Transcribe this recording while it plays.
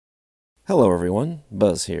Hello everyone,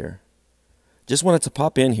 Buzz here. Just wanted to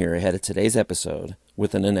pop in here ahead of today's episode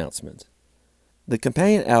with an announcement. The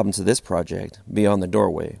companion album to this project, Beyond the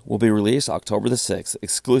Doorway, will be released October the 6th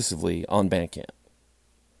exclusively on Bandcamp.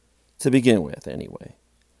 To begin with, anyway.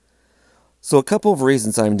 So a couple of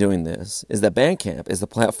reasons I'm doing this is that Bandcamp is the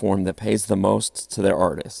platform that pays the most to their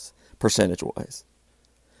artists, percentage-wise.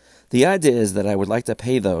 The idea is that I would like to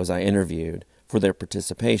pay those I interviewed for their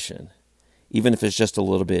participation, even if it's just a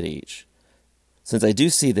little bit each. Since I do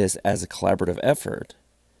see this as a collaborative effort,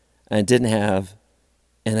 I didn't have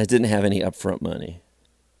any upfront money.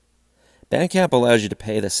 Bandcamp allows you to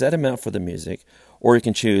pay the set amount for the music, or you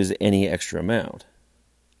can choose any extra amount.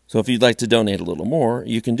 So if you'd like to donate a little more,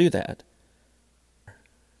 you can do that.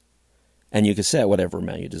 And you can set whatever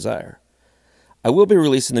amount you desire. I will be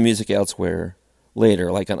releasing the music elsewhere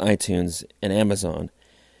later, like on iTunes and Amazon,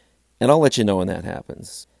 and I'll let you know when that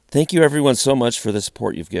happens. Thank you everyone so much for the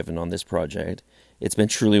support you've given on this project. It's been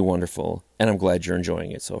truly wonderful, and I'm glad you're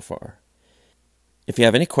enjoying it so far. If you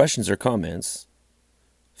have any questions or comments,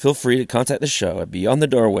 feel free to contact the show at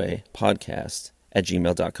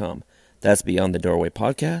beyondthedoorwaypodcast@gmail.com. That's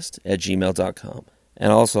beyondthedoorwaypodcast@gmail.com.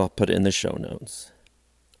 And also I'll put it in the show notes.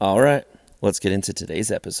 All right, let's get into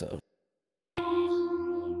today's episode.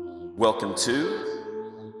 Welcome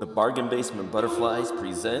to the Bargain Basement Butterflies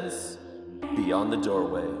presents Beyond the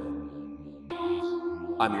Doorway.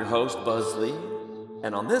 I'm your host, Buzz Lee,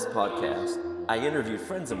 and on this podcast, I interview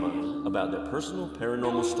friends of mine about their personal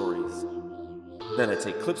paranormal stories. Then I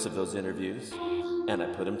take clips of those interviews and I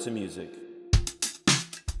put them to music.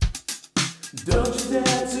 Don't you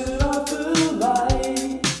dare turn off the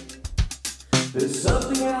light. There's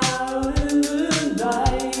something out in the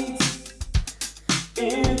night.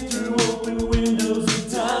 In through open windows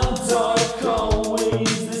and down dark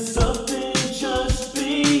hallways. There's something just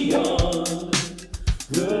beyond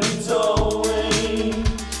the doorway.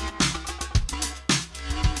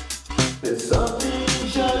 There's something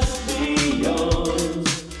just beyond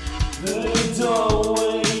the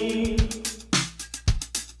doorway.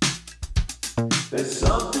 There's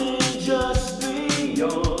something just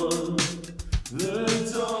beyond the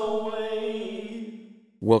doorway.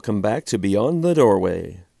 Welcome back to Beyond the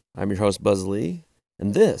Doorway. I'm your host, Buzz Lee,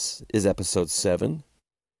 and this is episode 7,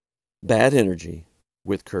 Bad Energy,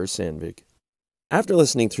 with Curt Sanvidg. After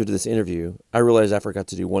listening through to this interview, I realized I forgot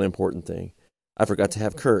to do one important thing. I forgot to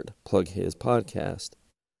have Curt plug his podcast.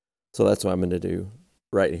 So that's what I'm going to do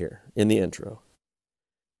right here in the intro.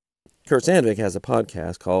 Curt Sanvidg has a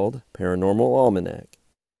podcast called Paranormal Almanac,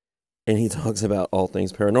 and he talks about all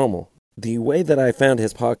things paranormal. The way that I found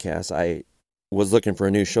his podcast, I was looking for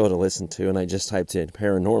a new show to listen to, and I just typed in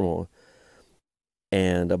paranormal,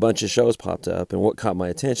 and a bunch of shows popped up, and what caught my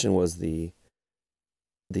attention was the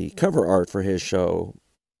cover art for his show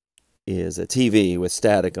is a TV with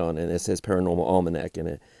static on it, and it says Paranormal Almanac in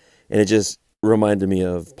it, and it just reminded me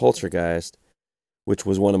of Poltergeist, which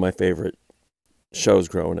was one of my favorite shows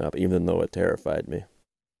growing up, even though it terrified me.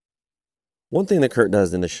 One thing that Curt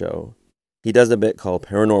does in the show, he does a bit called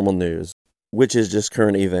Paranormal News, which is just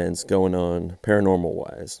current events going on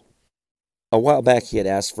paranormal-wise. A while back, he had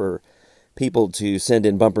asked for people to send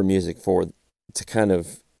in bumper music to kind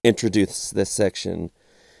of introduce this section.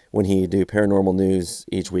 When he'd do paranormal news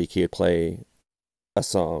each week, he'd play a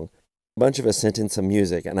song. A bunch of us sent in some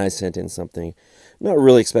music, and I sent in something, not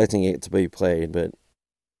really expecting it to be played, but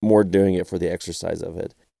more doing it for the exercise of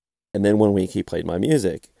it. And then one week, he played my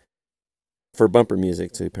music for bumper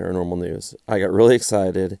music to paranormal news. I got really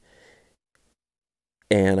excited,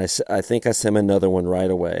 and I think I sent him another one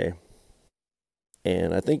right away.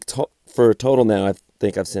 And I think for a total now, I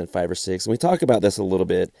think I've sent 5 or 6. And we talk about this a little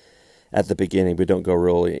bit at the beginning, but don't go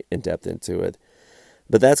really in depth into it.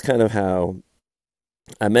 But that's kind of how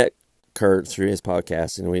I met Curt through his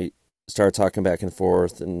podcast, and we started talking back and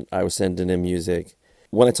forth, and I was sending him music.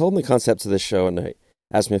 When I told him the concept of this show and I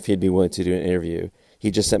asked him if he'd be willing to do an interview,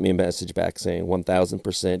 he just sent me a message back saying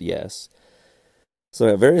 1,000% yes. So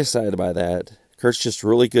I got very excited by that. Curt's just a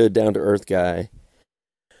really good, down-to-earth guy.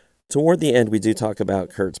 Toward the end, we do talk about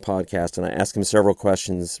Curt's podcast, and I ask him several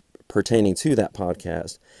questions pertaining to that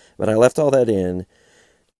podcast. But I left all that in.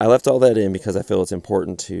 I left all that in because I feel it's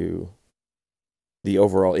important to the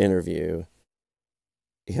overall interview,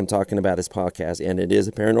 him talking about his podcast, and it is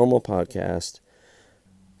a paranormal podcast.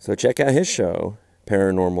 So check out his show,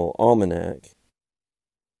 Paranormal Almanac,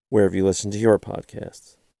 wherever you listen to your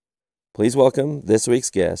podcasts. Please welcome this week's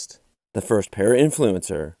guest, the first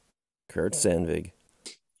para-influencer, Curt Sanvidg.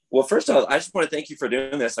 Well, first of all, I just want to thank you for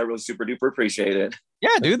doing this. I really super duper appreciate it.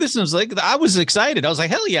 Yeah, dude, this is like, I was excited. I was like,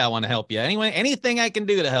 hell yeah, I want to help you. Anyway, anything I can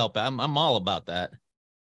do to help, I'm all about that.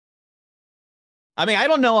 I mean, I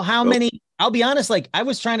don't know how Well, many, I'll be honest, like I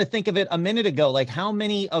was trying to think of it a minute ago, like how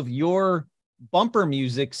many of your bumper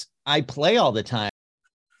musics I play all the time.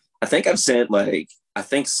 I think I've sent like, I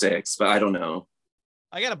think 6, but I don't know.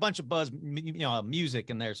 I got a bunch of music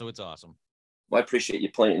in there, so it's awesome. Well, I appreciate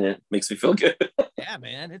you playing it. Makes me feel good. Yeah,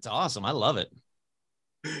 man, it's awesome. I love it.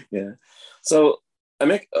 Yeah. So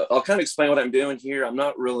I'll kind of explain what I'm doing here. I'm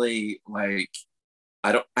not really like,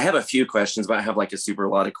 I have a few questions, but I have like a super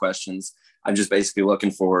lot of questions. I'm just basically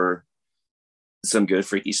looking for some good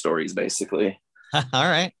freaky stories, basically. All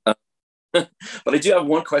right. But I do have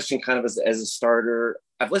one question kind of as a starter.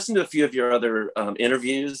 I've listened to a few of your other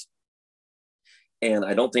interviews, and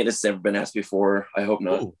I don't think this has ever been asked before. I hope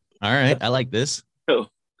not. Ooh, all right. I like this. So,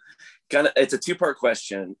 kind of, it's a two-part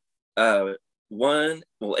question. One,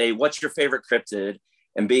 well, A, what's your favorite cryptid?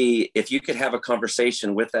 And B, if you could have a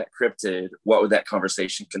conversation with that cryptid, what would that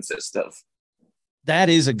conversation consist of? That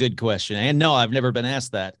is a good question. And no, I've never been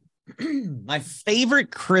asked that. My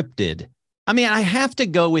favorite cryptid. I mean, I have to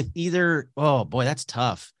go with either. Oh boy, that's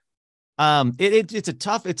tough. It's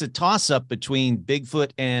a toss up between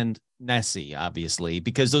Bigfoot and Nessie, obviously,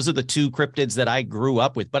 because those are the two cryptids that I grew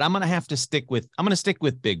up with. But I'm gonna stick with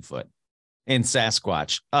Bigfoot and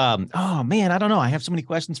Sasquatch. Oh man, I don't know. I have so many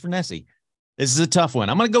questions for Nessie. This is a tough one.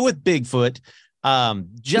 I'm gonna go with Bigfoot,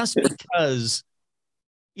 just because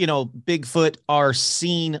Bigfoot are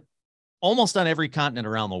seen almost on every continent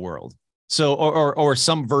around the world. So, or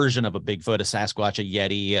some version of a Bigfoot, a Sasquatch, a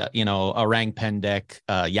Yeti, orang pendek,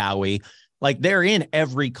 Yowie, like they're in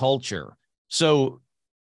every culture. So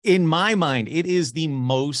in my mind, it is the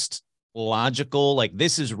most logical, like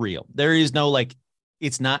this is real. There is no, like,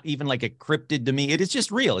 it's not even like a cryptid to me. It is just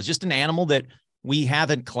real. It's just an animal that we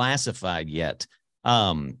haven't classified yet.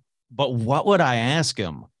 But what would I ask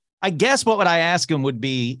him? I guess what would I ask him would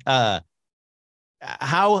be,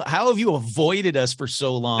 how have you avoided us for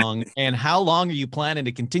so long, and how long are you planning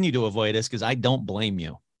to continue to avoid us? Because I don't blame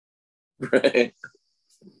you. Right.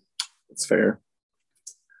 That's fair.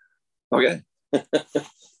 Okay.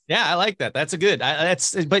 Yeah, I like that. That's a good.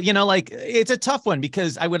 But like it's a tough one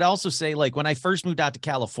because I would also say like when I first moved out to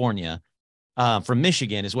California from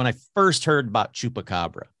Michigan is when I first heard about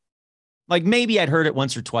chupacabra. Like maybe I'd heard it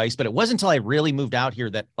once or twice, but it wasn't until I really moved out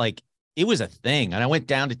here that like it was a thing. And I went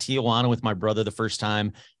down to Tijuana with my brother the first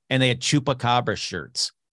time, and they had chupacabra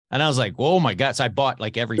shirts. And I was like, oh my God. So I bought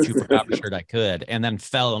like every chupacabra shirt I could, and then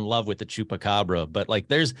fell in love with the chupacabra. But like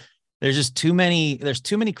there's just too many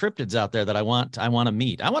cryptids out there that I want to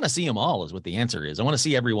meet. I want to see them all is what the answer is. I want to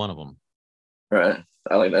see every one of them. Right.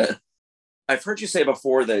 I like that. I've heard you say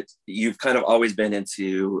before that you've kind of always been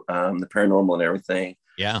into the paranormal and everything.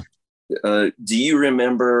 Yeah. Do you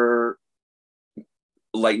remember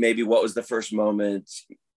like maybe what was the first moment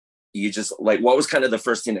you just like, what was kind of the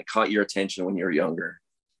first thing that caught your attention when you were younger?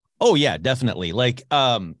 Oh yeah, definitely. Like,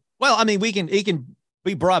 well, I mean, it can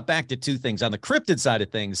be brought back to two things. On the cryptid side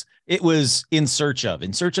of things, it was In Search of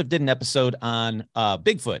did an episode on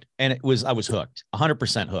Bigfoot, and I was hooked,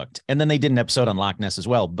 100% hooked. And then they did an episode on Loch Ness as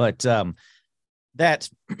well. But that's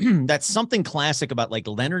something classic about like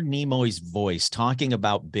Leonard Nimoy's voice talking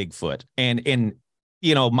about Bigfoot, and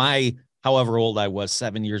my however old I was,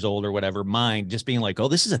 7 years old or whatever, mind just being like, oh,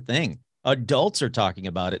 this is a thing. Adults are talking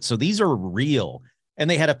about it. So these are real. And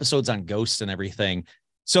they had episodes on ghosts and everything.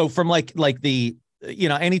 So from like the,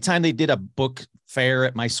 anytime they did a book fair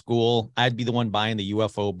at my school, I'd be the one buying the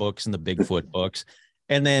UFO books and the Bigfoot books.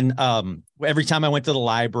 And then every time I went to the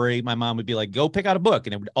library, my mom would be like, go pick out a book.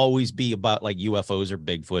 And it would always be about like UFOs or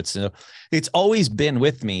Bigfoot. So it's always been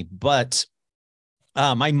with me. But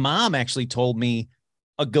my mom actually told me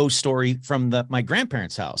a ghost story from my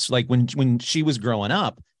grandparents' house, like when she was growing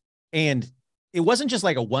up. And it wasn't just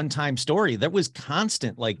like a one-time story. There was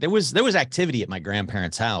constant, like there was activity at my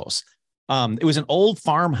grandparents' house. It was an old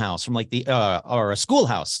farmhouse from like or a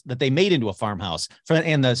schoolhouse that they made into a farmhouse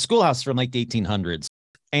and the schoolhouse from like the 1800s.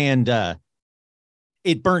 And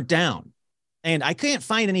it burnt down. And I can't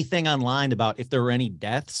find anything online about if there were any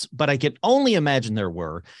deaths, but I can only imagine there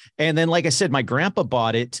were. And then, like I said, my grandpa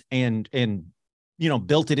bought it and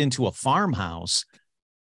built it into a farmhouse.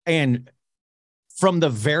 And from the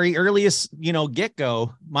very earliest,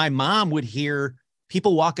 get-go, my mom would hear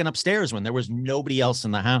people walking upstairs when there was nobody else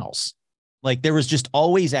in the house. Like there was just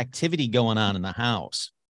always activity going on in the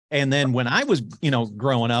house. And then when I was,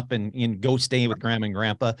 growing up and go stay with grandma and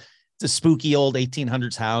grandpa, it's a spooky old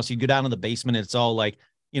 1800s house. You go down in the basement and it's all like,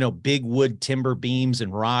 big wood timber beams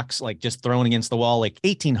and rocks, like just thrown against the wall, like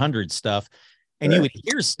 1800s stuff. And you would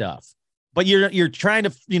hear stuff. But you're trying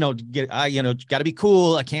to, get, got to be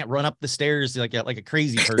cool. I can't run up the stairs like a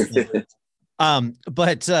crazy person.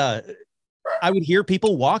 But I would hear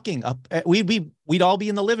people walking up. We'd all be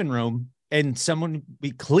in the living room and someone would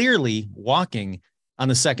be clearly walking on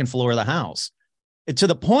the second floor of the house, and to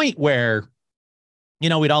the point where,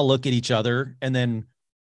 we'd all look at each other and then,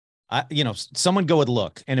 someone go and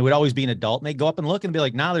look, and it would always be an adult, and they'd go up and look and be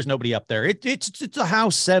like, nah, there's nobody up there. It's a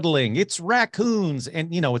house settling. It's raccoons. And,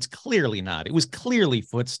 it's clearly not. It was clearly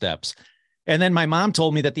footsteps. And then my mom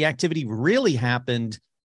told me that the activity really happened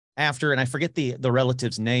after, and I forget the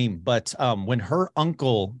relative's name, but when her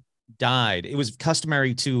uncle died, it was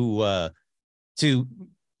customary to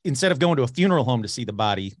instead of going to a funeral home to see the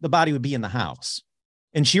body would be in the house.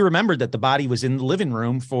 And she remembered that the body was in the living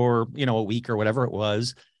room for, a week or whatever it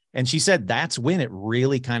was. And she said that's when it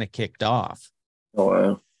really kind of kicked off. Oh,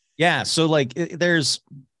 wow. Yeah. So like there's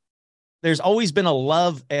always been a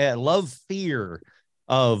love fear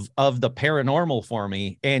of the paranormal for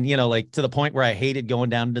me. And, like to the point where I hated going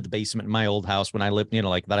down into the basement in my old house when I lived,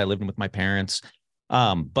 that I lived in with my parents.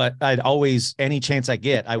 But I'd always, any chance I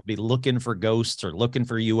get, I would be looking for ghosts or looking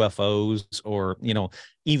for UFOs or,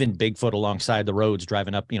 even Bigfoot alongside the roads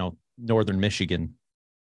driving up, northern Michigan.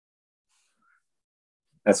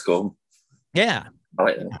 That's cool. Yeah. I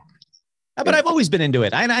like that. But I've always been into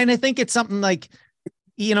it. And I think it's something like,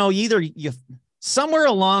 either you somewhere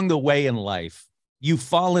along the way in life, you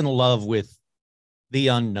fall in love with the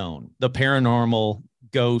unknown, the paranormal,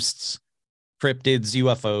 ghosts, cryptids,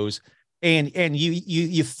 UFOs. And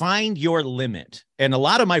you find your limit. And a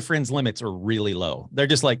lot of my friends' limits are really low. They're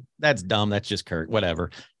just like, that's dumb. That's just Curt,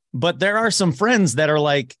 whatever. But there are some friends that are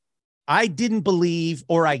like, I didn't believe,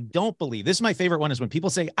 or I don't believe. This is my favorite one, is when people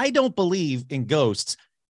say, I don't believe in ghosts,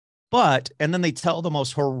 and then they tell the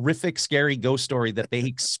most horrific, scary ghost story that they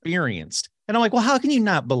experienced. And I'm like, well, how can you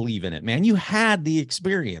not believe in it, man? You had the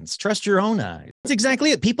experience. Trust your own eyes. That's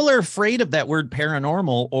exactly it. People are afraid of that word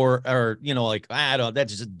paranormal or like, I don't,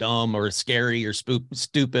 that's just dumb or scary or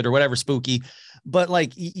stupid or whatever, spooky. But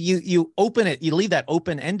like you open it, you leave that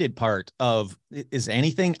open-ended part of, is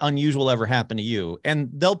anything unusual ever happen to you? And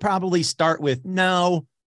they'll probably start with no,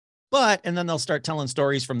 and then they'll start telling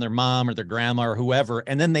stories from their mom or their grandma or whoever.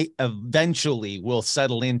 And then they eventually will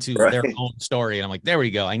settle into their own story. And I'm like, there we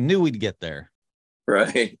go. I knew we'd get there.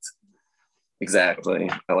 Right. Exactly.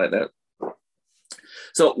 I like that.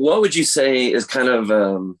 So what would you say is kind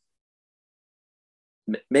of,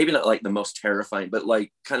 maybe not like the most terrifying, but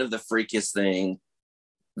like kind of the freakiest thing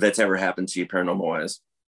that's ever happened to you paranormal wise?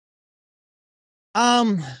 I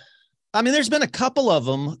mean, there's been a couple of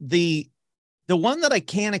them. The one that I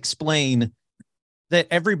can't explain, that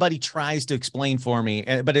everybody tries to explain for me,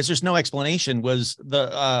 but it's just no explanation, was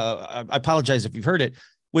I apologize if you've heard it,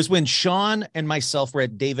 was when Sean and myself were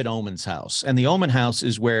at David Omen's house. And the Omen house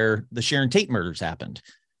is where the Sharon Tate murders happened.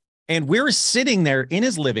 And we were sitting there in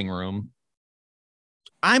his living room.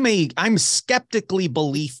 I'm skeptically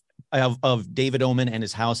belief of David Omen and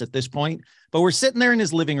his house at this point, but we're sitting there in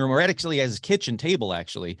his living room, or actually at his kitchen table,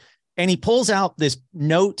 actually. And he pulls out this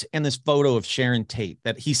note and this photo of Sharon Tate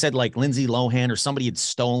that he said like Lindsay Lohan or somebody had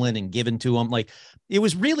stolen and given to him. Like, it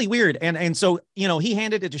was really weird. And so, he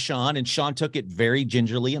handed it to Sean, and Sean took it very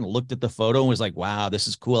gingerly and looked at the photo and was like, wow, this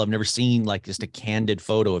is cool. I've never seen like just a candid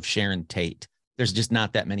photo of Sharon Tate. There's just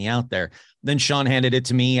not that many out there. Then Sean handed it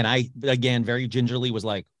to me, and I, again, very gingerly was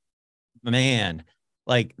like, man,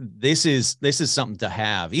 like this is something to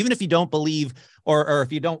have, even if you don't believe, or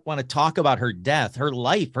if you don't want to talk about her death, her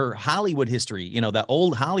life, her Hollywood history, that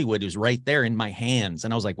old Hollywood is right there in my hands.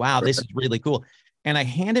 And I was like, wow, this is really cool. And I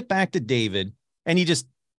hand it back to David, and he just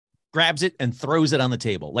grabs it and throws it on the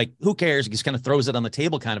table. Like, who cares? He just kind of throws it on the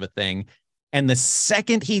table, kind of a thing. And the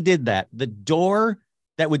second he did that, the door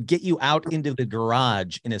that would get you out into the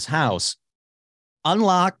garage in his house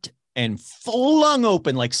unlocked and flung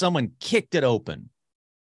open, like someone kicked it open.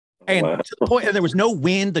 And wow. To the point, and there was no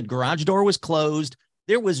wind. The garage door was closed.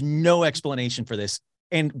 There was no explanation for this.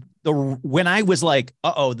 And when I was like,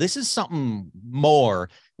 uh-oh, this is something more,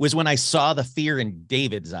 was when I saw the fear in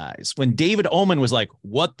David's eyes. When David Omen was like,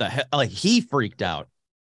 what the hell? Like, he freaked out.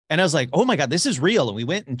 And I was like, oh my God, this is real. And we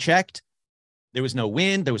went and checked. There was no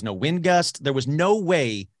wind. There was no wind gust. There was no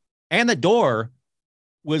way. And the door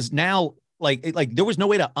was now like there was no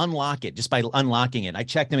way to unlock it just by unlocking it. I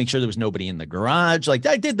checked to make sure there was nobody in the garage. Like,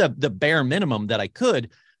 I did the bare minimum that I could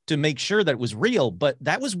to make sure that it was real. But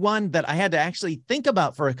that was one that I had to actually think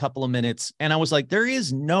about for a couple of minutes. And I was like, there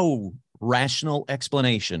is no rational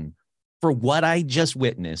explanation for what I just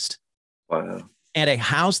witnessed. Wow. At a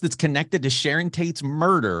house that's connected to Sharon Tate's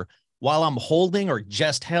murder, while I'm holding, or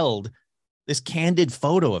just held, this candid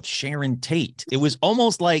photo of Sharon Tate. It was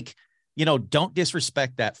almost like don't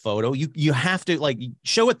disrespect that photo. You have to like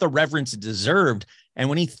show it the reverence it deserved. And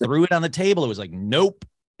when he threw it on the table, it was like, nope.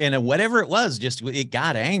 And whatever it was, just it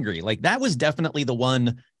got angry. Like that was definitely the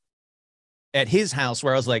one at his house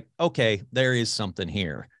where I was like, okay, there is something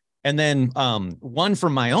here. And then one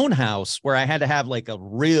from my own house where I had to have like a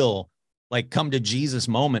real like come to Jesus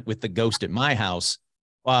moment with the ghost at my house.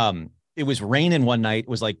 It was raining one night. It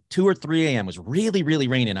was like 2 or 3 a.m. It was really, really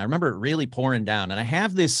raining. I remember it really pouring down. And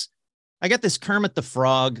I got this Kermit the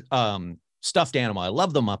Frog stuffed animal. I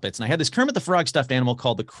love the Muppets. And I had this Kermit the Frog stuffed animal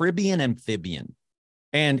called the Caribbean Amphibian.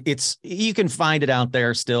 And you can find it out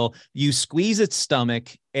there still. You squeeze its stomach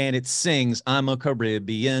and it sings, I'm a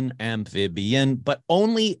Caribbean amphibian, but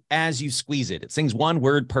only as you squeeze it. It sings one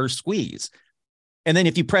word per squeeze. And then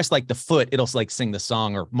if you press like the foot, it'll like sing the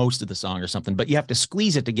song or most of the song or something, but you have to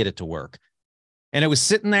squeeze it to get it to work. And it was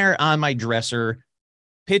sitting there on my dresser,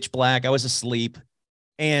 pitch black. I was asleep.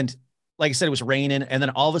 And like I said, it was raining. And then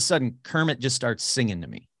all of a sudden, Kermit just starts singing to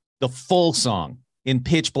me the full song in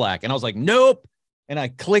pitch black. And I was like, nope. And I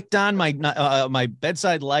clicked on my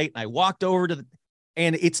bedside light and I walked over to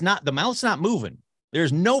and the mouth's not moving.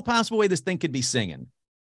 There's no possible way this thing could be singing.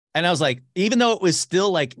 And I was like, even though it was still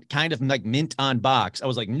like kind of like mint on box, I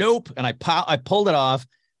was like, nope. And I pulled it off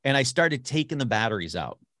and I started taking the batteries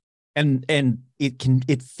out and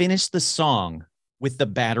it finished the song with the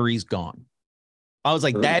batteries gone. I was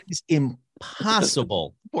like, that is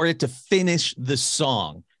impossible for it to finish the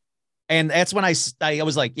song. And that's when I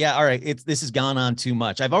was like, yeah, all right, this has gone on too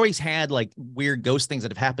much. I've always had like weird ghost things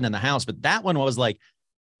that have happened in the house, but that one was like,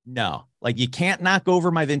 no, like you can't knock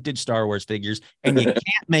over my vintage Star Wars figures and you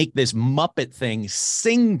can't make this Muppet thing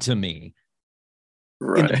sing to me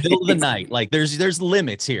in the middle of the night. Like there's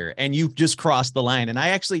limits here and you've just crossed the line. And I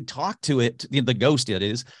actually talked to it, the ghost it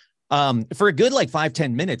is, for a good like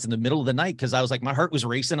 5-10 minutes in the middle of the night. Cause I was like, my heart was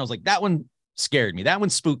racing. I was like, that one scared me. That one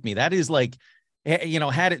spooked me. That is like,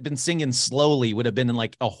 had it been singing slowly, would have been in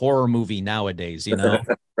like a horror movie nowadays,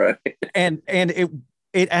 Right. And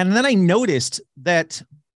then I noticed that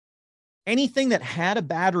anything that had a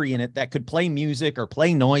battery in it that could play music or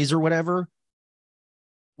play noise or whatever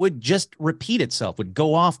would just repeat itself, would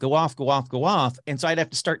go off, go off, go off, go off. And so I'd have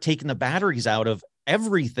to start taking the batteries out of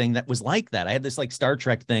everything that was like that. I had this like Star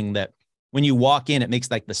Trek thing that when you walk in, it makes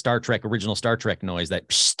like the original Star Trek noise, that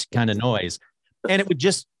psst kind of noise. And it would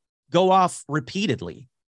just go off repeatedly.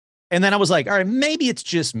 And then I was like, all right, maybe it's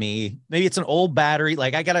just me. Maybe it's an old battery.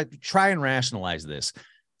 Like I got to try and rationalize this.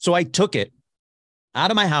 So I took it out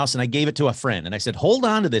of my house and I gave it to a friend. And I said, hold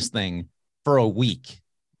on to this thing for a week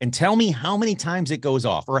and tell me how many times it goes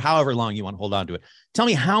off or however long you want to hold on to it. Tell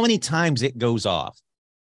me how many times it goes off.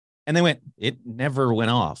 And they went, it never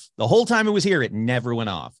went off. The whole time it was here, it never went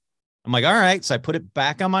off. I'm like, all right. So I put it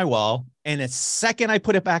back on my wall. And the second I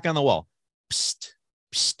put it back on the wall, psst,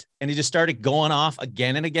 psst, and it just started going off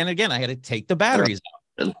again and again and again. I had to take the batteries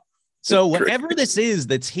out. So whatever this is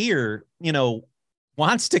that's here,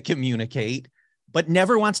 wants to communicate, but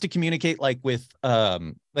never wants to communicate like with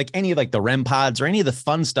like any of like the REM pods or any of the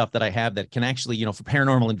fun stuff that I have that can actually, for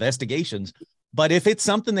paranormal investigations. But if it's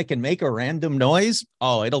something that can make a random noise,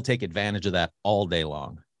 it'll take advantage of that all day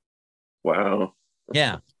long. Wow.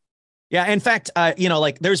 Yeah. Yeah. In fact,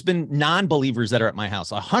 like there's been non-believers that are at my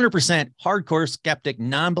house, 100% hardcore skeptic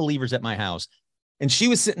non-believers at my house. And she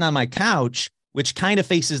was sitting on my couch, which kind of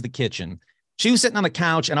faces the kitchen. She was sitting on the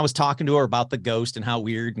couch and I was talking to her about the ghost and how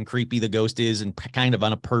weird and creepy the ghost is and kind of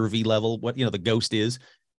on a pervy level, what, the ghost is.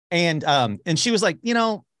 And she was like,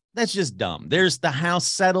 that's just dumb. There's the house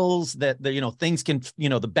settles that things can,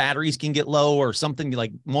 the batteries can get low or something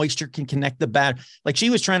like moisture can connect the battery. Like she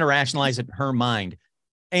was trying to rationalize it in her mind.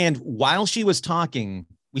 And while she was talking,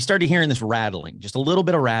 we started hearing this rattling, just a little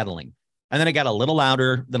bit of rattling. And then it got a little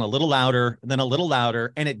louder, then a little louder, then a little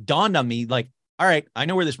louder. And it dawned on me like, all right, I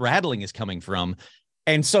know where this rattling is coming from.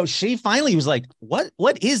 And so she finally was like, what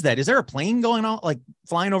is that? Is there a plane going on, like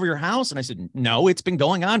flying over your house? And I said, no, it's been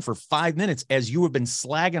going on for 5 minutes as you have been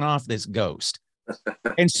slagging off this ghost.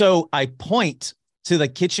 And so I point to the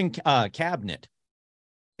kitchen cabinet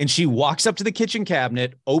and she walks up to the kitchen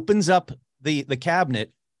cabinet, opens up the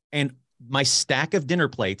cabinet, and my stack of dinner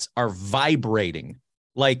plates are vibrating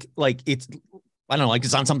like it's, I don't know, like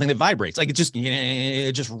it's on something that vibrates. Like it's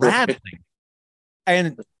just rattling.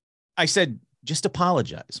 And I said, just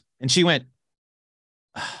apologize. And she went,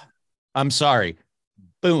 I'm sorry.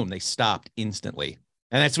 Boom. They stopped instantly.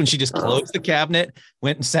 And that's when she just closed the cabinet,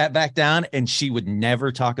 went and sat back down, and she would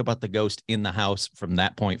never talk about the ghost in the house from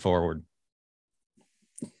that point forward.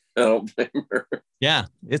 I don't blame her. Yeah,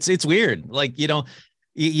 it's weird. Like,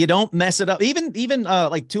 You don't mess it up. Even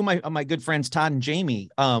like two of my good friends, Todd and Jamie,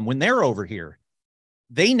 when they're over here,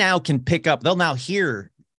 they now can pick up. They'll now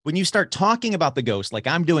hear when you start talking about the ghost, like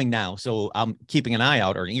I'm doing now. So I'm keeping an eye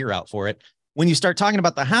out or an ear out for it. When you start talking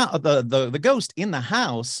about the ghost in the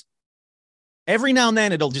house, every now and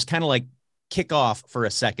then it'll just kind of like kick off for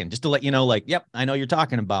a second, just to let you know, like, yep, I know you're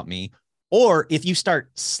talking about me. Or if you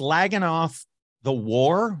start slagging off the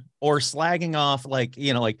war or slagging off like,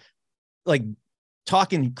 like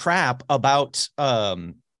talking crap about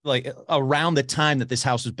like around the time that this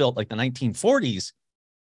house was built, like the 1940s,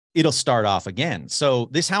 it'll start off again. So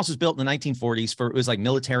this house was built in the 1940s it was like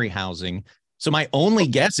military housing. So my only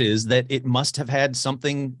guess is that it must have had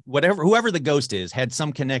something, whoever the ghost is, had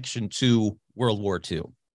some connection to World War II.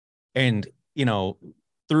 And,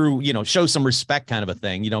 through, show some respect kind of a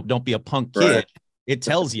thing, don't be a punk kid. Right. It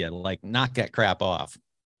tells you, like, knock that crap off.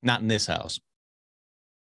 Not in this house.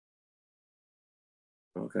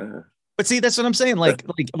 Okay. But see, that's what I'm saying. Like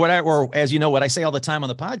as you know, what I say all the time on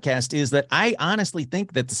the podcast is that I honestly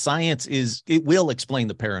think that the science it will explain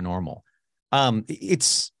the paranormal.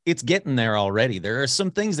 It's getting there already. There are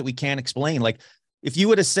some things that we can't explain. Like if you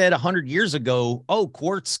would have said 100 years ago, oh,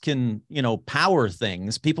 quartz can, power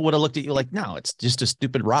things, people would have looked at you like, no, it's just a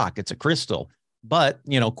stupid rock. It's a crystal. But,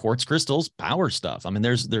 quartz crystals power stuff. I mean,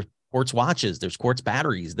 there's quartz watches, there's quartz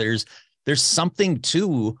batteries. There's something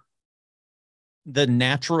to the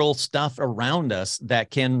natural stuff around us that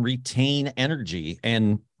can retain energy.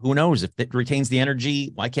 And who knows if it retains the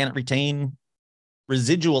energy, why can't it retain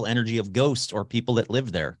residual energy of ghosts or people that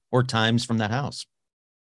live there or times from that house?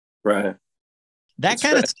 Right. That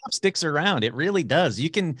kind of stuff sticks around. It really does. You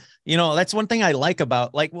can, that's one thing I like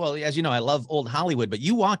about, like, well, as you know, I love old Hollywood, but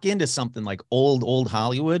you walk into something like old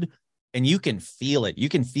Hollywood and you can feel it. You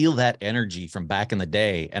can feel that energy from back in the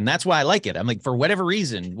day. And that's why I like it. I'm like, for whatever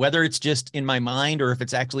reason, whether it's just in my mind or if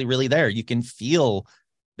it's actually really there, you can feel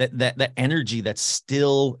that energy that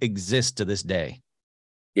still exists to this day.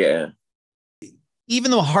 Yeah.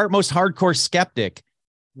 Even the most hardcore skeptic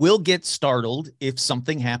will get startled if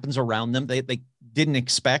something happens around them they didn't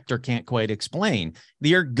expect or can't quite explain.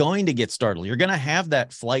 You're going to get startled. You're going to have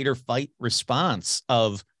that flight or fight response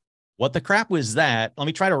of, what the crap was that? Let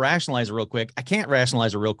me try to rationalize it real quick. I can't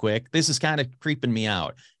rationalize it real quick. This is kind of creeping me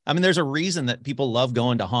out. I mean, there's a reason that people love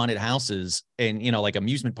going to haunted houses and, like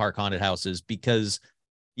amusement park haunted houses, because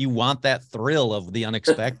you want that thrill of the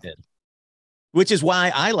unexpected, which is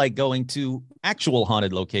why I like going to actual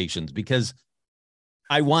haunted locations, because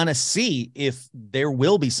I want to see if there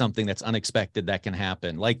will be something that's unexpected that can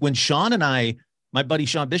happen. Like when Sean and I, my buddy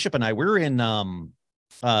Sean Bishop and I, we're in,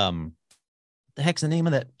 the heck's the name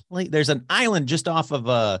of that place? There's an island just off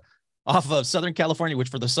of Southern California, which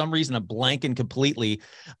for some reason I'm blanking completely.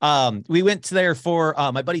 We went there for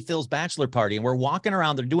my buddy Phil's bachelor party, and we're walking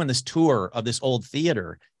around. They're doing this tour of this old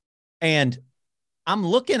theater, and I'm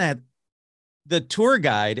looking at the tour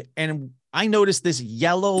guide, and I noticed this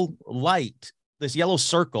yellow light, this yellow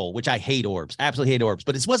circle, which I hate orbs, absolutely hate orbs,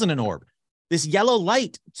 but it wasn't an orb. This yellow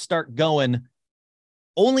light start going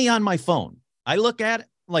only on my phone. I look at it,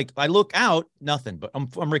 like I look out, nothing, but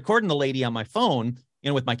I'm recording the lady on my phone,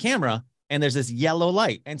 with my camera, and there's this yellow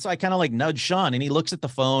light. And so I kind of like nudge Sean, and he looks at the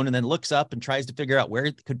phone and then looks up and tries to figure out where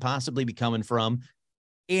it could possibly be coming from.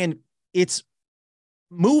 And it's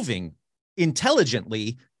moving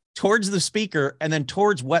intelligently towards the speaker and then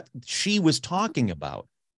towards what she was talking about.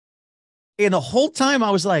 And the whole time I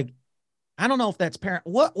was like, I don't know if that's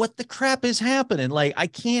what the crap is happening? Like, I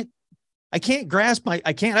can't grasp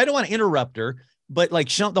I don't want to interrupt her, but like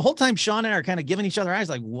Sean, the whole time Sean and I are kind of giving each other eyes,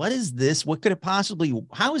 like, what is this? What could it possibly,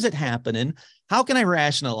 how is it happening? How can I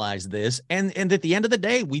rationalize this? And at the end of the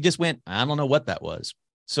day, we just went, I don't know what that was.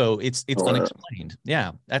 So it's unexplained.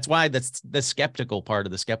 Yeah. That's why that's the skeptical part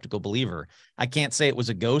of the skeptical believer. I can't say it was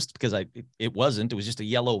a ghost because it wasn't. It was just a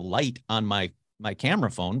yellow light on my camera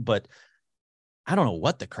phone, but I don't know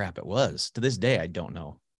what the crap it was. To this day, I don't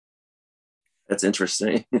know. That's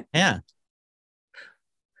interesting. Yeah.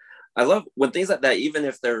 I love when things like that, even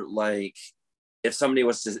if they're like, if somebody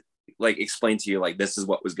was to like explain to you, like, this is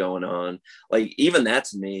what was going on, like, even that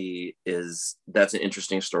to me that's an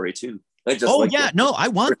interesting story too. Like, I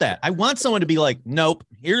want that. I want someone to be like, nope,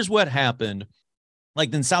 here's what happened.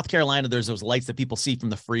 Like in South Carolina, there's those lights that people see from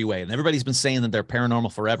the freeway, and everybody's been saying that they're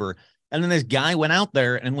paranormal forever. And then this guy went out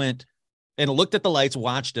there and went and looked at the lights,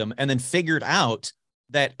 watched them, and then figured out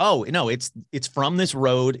that, oh no, it's from this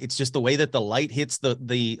road. It's just the way that the light hits the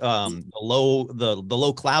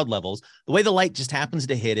low cloud levels. The way the light just happens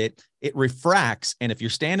to hit it, it refracts. And if you're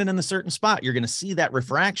standing in a certain spot, you're going to see that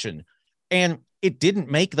refraction. And it didn't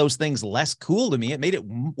make those things less cool to me. It made it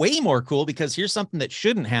way more cool because here's something that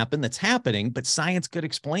shouldn't happen that's happening, but science could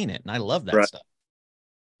explain it. And I love that stuff.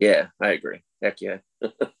 Yeah, I agree. Heck yeah.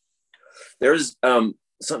 There was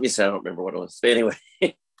something you said, I don't remember what it was. But anyway,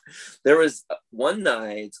 there was one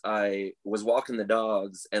night I was walking the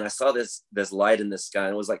dogs and I saw this light in the sky,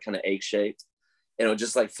 and it was like kind of egg shaped, and it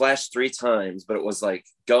just like flashed 3 times, but it was like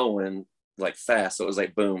going like fast. So it was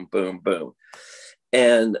like boom, boom, boom.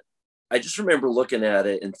 And I just remember looking at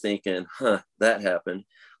it and thinking, that happened.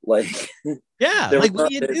 Like, yeah, like what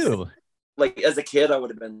do you do? Like as a kid, I would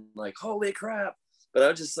have been like, holy crap. But I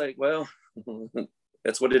was just like, well,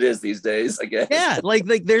 that's what it is these days, I guess. Yeah, like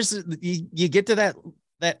there's you get to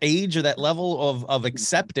that age or that level of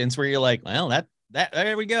acceptance where you're like, well, that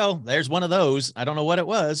there we go. There's one of those. I don't know what it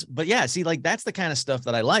was, but yeah, see, like that's the kind of stuff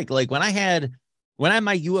that I like. Like when I had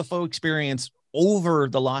my UFO experience over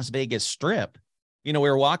the Las Vegas Strip, we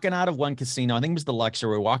were walking out of one casino. I think it was the Luxor.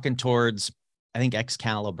 We were walking towards, I think,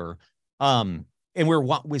 Excalibur. And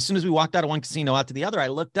as soon as we walked out of one casino out to the other, I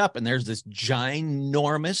looked up and there's this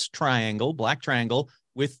ginormous triangle, black triangle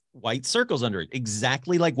with white circles under it,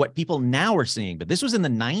 exactly like what people now are seeing. But this was in the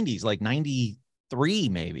 90s, like 93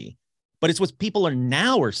 maybe. But it's what people are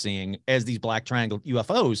now are seeing as these black triangle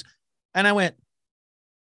UFOs. And I went,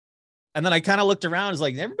 and then I kind of looked around. I was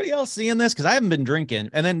like, everybody else seeing this? Because I haven't been drinking.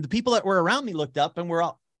 And then the people that were around me looked up and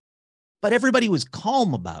but everybody was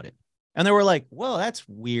calm about it. And they were like, well, that's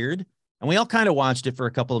weird. And we all kind of watched it for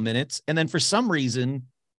a couple of minutes. And then for some reason,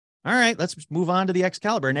 all right, let's move on to the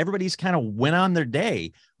Excalibur. And everybody's kind of went on their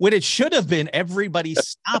day when it should have been everybody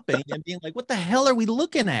stopping and being like, what the hell are we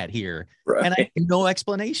looking at here? Right. And I have no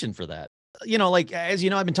explanation for that. Like, as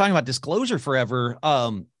you know, I've been talking about disclosure forever.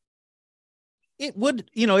 It would,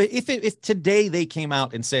 if today they came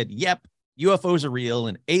out and said, yep, UFOs are real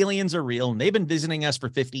and aliens are real and they've been visiting us for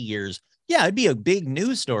 50 years. Yeah, it'd be a big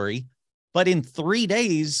news story. But in 3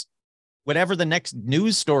 days, whatever the next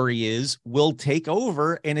news story is will take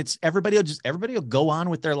over, and everybody will go on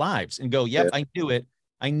with their lives and go, yep, yeah. I knew it.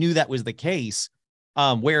 I knew that was the case.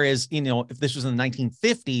 Whereas, if this was in the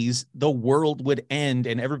 1950s, the world would end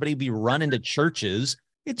and everybody would be running to churches.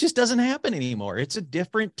 It just doesn't happen anymore. It's a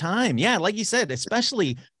different time. Yeah. Like you said,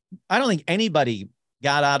 especially, I don't think anybody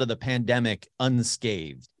got out of the pandemic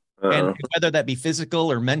unscathed. And whether that be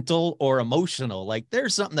physical or mental or emotional, like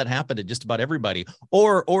there's something that happened to just about everybody,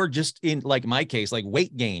 or just in like my case, like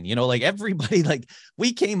weight gain, like everybody, like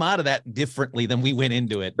we came out of that differently than we went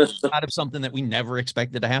into it, out of something that we never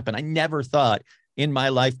expected to happen. I never thought in my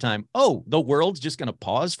lifetime, the world's just going to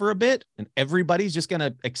pause for a bit and everybody's just going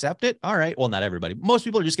to accept it. All right. Well, not everybody. Most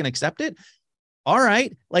people are just going to accept it. All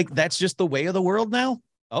right. Like that's just the way of the world now.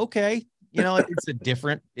 Okay. It's a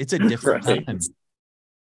different right. time.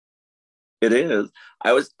 It is.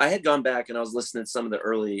 I had gone back and I was listening to some of the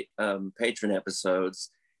early Patreon episodes,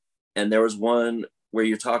 and there was one where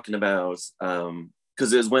you're talking about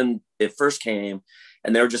because it was when it first came,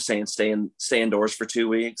 and they were just saying stay indoors for 2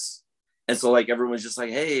 weeks, and so like everyone was just like,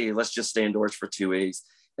 hey, let's just stay indoors for 2 weeks,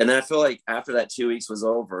 and then I feel like after that 2 weeks was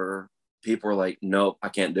over, people were like, nope, I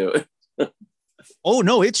can't do it. Oh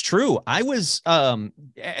no, it's true. I was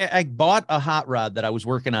I bought a hot rod that I was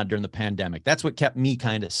working on during the pandemic. That's what kept me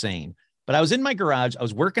kind of sane. But I was in my garage, I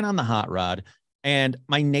was working on the hot rod, and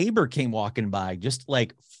my neighbor came walking by just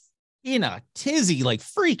like in a tizzy, like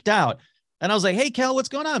freaked out. And I was like, hey, Kel, what's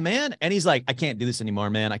going on, man? And he's like, I can't do this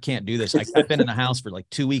anymore, man. I can't do this. I've been in the house for like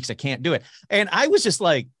 2 weeks. I can't do it. And I was just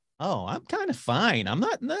like, oh, I'm kind of fine. I'm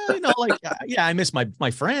not, yeah, I miss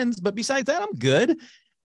my friends. But besides that, I'm good. I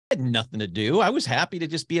had nothing to do. I was happy to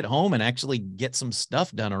just be at home and actually get some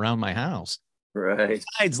stuff done around my house. Right.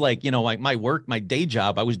 Besides, like my day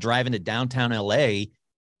job, I was driving to downtown LA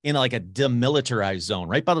in like a demilitarized zone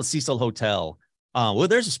right by the Cecil Hotel. Well,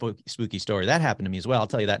 there's a spooky story that happened to me as well. I'll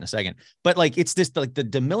tell you that in a second. But like, it's this like the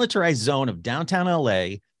demilitarized zone of downtown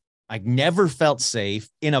LA. I never felt safe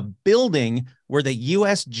in a building where the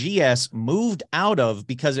USGS moved out of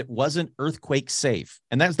because it wasn't earthquake safe.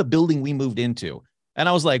 And that's the building we moved into. And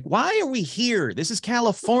I was like, why are we here? This is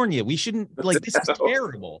California. We shouldn't, like, this is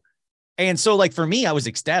terrible. And so, like, for me, I was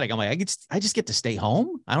ecstatic. I'm like, I just get to stay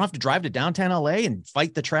home. I don't have to drive to downtown LA and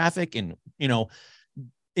fight the traffic and, in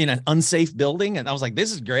an unsafe building. And I was like,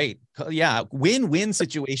 this is great. Yeah. Win-win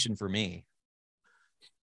situation for me.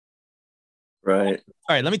 Right.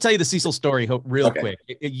 All right. Let me tell you the Cecil story real quick.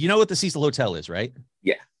 You know what the Cecil Hotel is, right?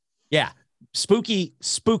 Yeah. Yeah. Spooky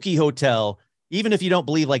hotel. Even if you don't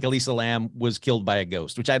believe like Elisa Lam was killed by a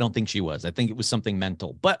ghost, which I don't think she was. I think it was something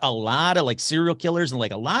mental, but a lot of like serial killers and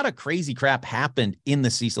like a lot of crazy crap happened in the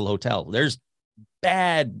Cecil Hotel. There's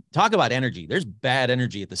talk about energy. There's bad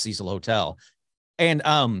energy at the Cecil Hotel. And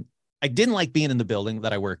I didn't like being in the building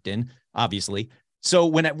that I worked in, obviously. So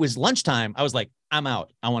when it was lunchtime, I was like, I'm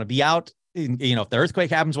out. I want to be out. You know, if the earthquake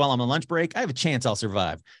happens while I'm on lunch break, I have a chance I'll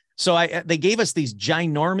survive. So they gave us these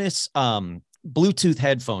ginormous Bluetooth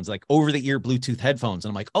headphones, like over the ear Bluetooth headphones.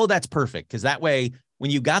 And I'm like, oh, that's perfect. Because that way,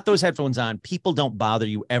 when you got those headphones on, people don't bother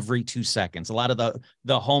you every 2 seconds. A lot of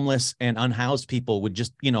the homeless and unhoused people would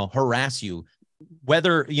just, you know, harass you,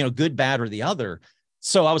 whether, you know, good, bad, or the other.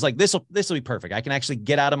 So I was like, this will be perfect. I can actually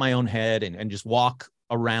get out of my own head and just walk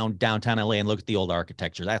around downtown LA and look at the old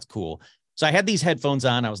architecture. That's cool. So I had these headphones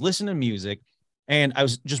on. I was listening to music and I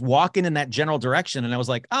was just walking in that general direction. And I was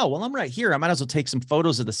like, oh, well, I'm right here. I might as well take some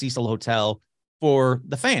photos of the Cecil Hotel for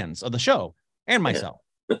the fans of the show and myself.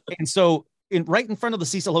 Yeah. And so right in front of the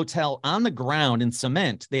Cecil Hotel on the ground in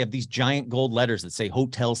cement, they have these giant gold letters that say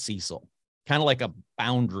Hotel Cecil, kind of like a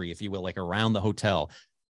boundary, if you will, like around the hotel.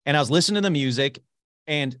 And I was listening to the music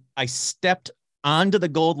and I stepped onto the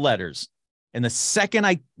gold letters. And the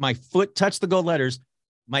second my foot touched the gold letters,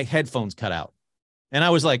 my headphones cut out. And I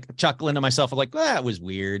was like chuckling to myself, like, well, that was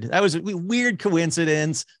weird. That was a weird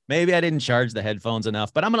coincidence. Maybe I didn't charge the headphones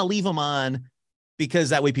enough, but I'm going to leave them on because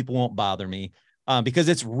that way people won't bother me. Because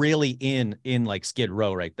it's really in like Skid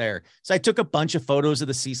Row right there. So I took a bunch of photos of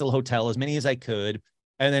the Cecil Hotel, as many as I could.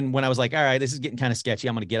 And then when I was like, all right, this is getting kind of sketchy,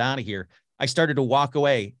 I'm going to get out of here, I started to walk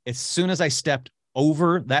away. As soon as I stepped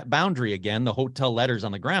over that boundary again, the hotel letters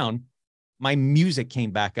on the ground, my music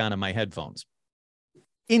came back on in my headphones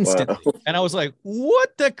instantly. Wow. And I was like,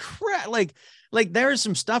 what the crap? Like there's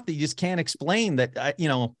some stuff that you just can't explain that, you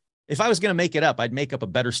know, if I was going to make it up, I'd make up a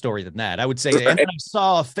better story than that. I would say, and I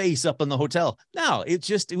saw a face up in the hotel. No, it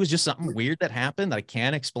was just something weird that happened that I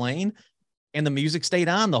can't explain. And the music stayed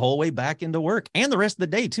on the whole way back into work and the rest of the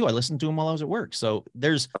day too. I listened to them while I was at work. So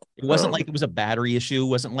it wasn't like it was a battery issue. It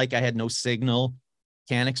wasn't like I had no signal.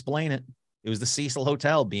 Can't explain it. It was the Cecil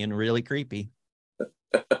Hotel being really creepy.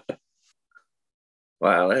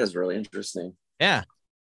 Wow, that is really interesting. Yeah.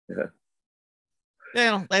 Yeah.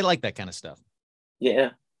 Yeah, I like that kind of stuff.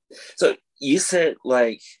 Yeah. So you said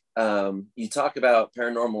like you talk about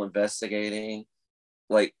paranormal investigating.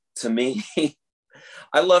 Like to me,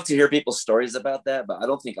 I love to hear people's stories about that, but I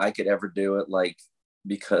don't think I could ever do it, like,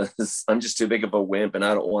 because I'm just too big of a wimp and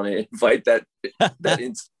I don't want to invite that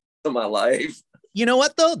into my life. You know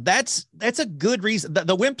what though? That's a good reason.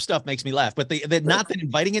 The wimp stuff makes me laugh, but the not that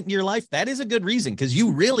inviting it in your life, that is a good reason, because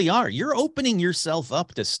you really are. You're opening yourself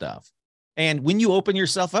up to stuff. And when you open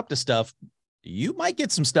yourself up to stuff, you might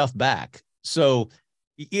get some stuff back. So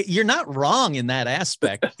you're not wrong in that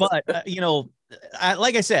aspect, but you know,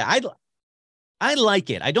 like I said, I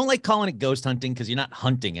like it. I don't like calling it ghost hunting because you're not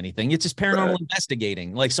hunting anything. It's just paranormal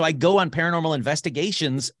investigating. Like, so I go on paranormal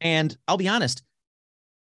investigations and I'll be honest,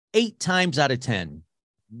 8 times out of 10,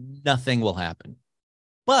 nothing will happen,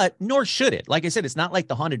 but nor should it. Like I said, it's not like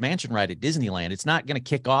the Haunted Mansion ride at Disneyland. It's not going to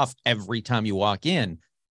kick off every time you walk in.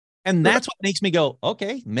 And that's what makes me go,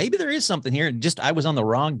 okay, maybe there is something here. And just, I was on the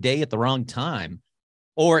wrong day at the wrong time,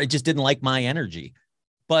 or it just didn't like my energy.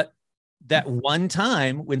 But that one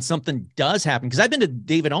time when something does happen, because I've been to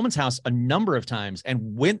David Oman's house a number of times.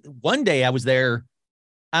 And when one day I was there,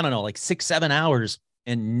 I don't know, like 6-7 hours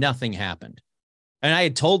and nothing happened. And I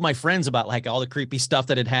had told my friends about like all the creepy stuff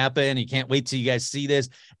that had happened. You can't wait till you guys see this.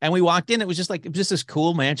 And we walked in, it was just this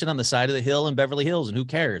cool mansion on the side of the hill in Beverly Hills, and who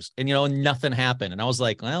cares? And, you know, nothing happened. And I was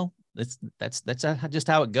like, well, that's just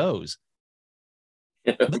how it goes.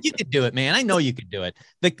 But you could do it, man. I know you could do it.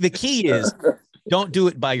 The key is don't do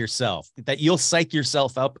it by yourself. That you'll psych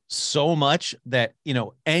yourself up so much that, you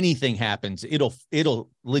know, anything happens,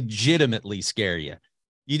 it'll legitimately scare you.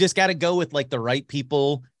 You just got to go with like the right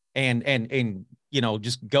people and you know,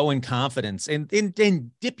 just go in confidence and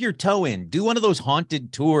dip your toe in. Do one of those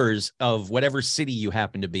haunted tours of whatever city you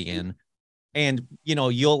happen to be in. And, you know,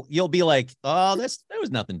 you'll be like, oh, that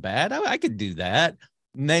was nothing bad. I could do that.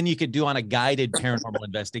 And then you could do on a guided paranormal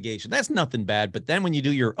investigation. That's nothing bad. But then when you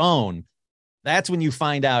do your own, that's when you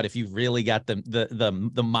find out if you've really got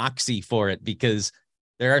the moxie for it, because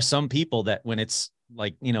there are some people that when it's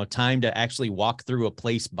like, you know, time to actually walk through a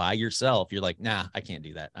place by yourself, you're like, nah, I can't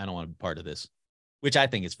do that. I don't want to be part of this, which I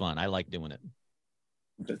think is fun. I like doing it.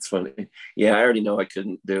 That's funny. Yeah, I already know I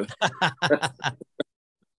couldn't do it.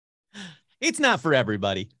 It's not for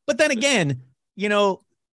everybody. But then again, you know,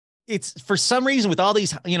 it's for some reason with all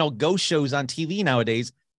these, you know, ghost shows on TV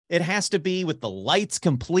nowadays, it has to be with the lights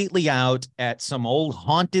completely out at some old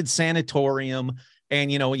haunted sanatorium.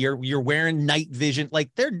 And, you know, you're wearing night vision. Like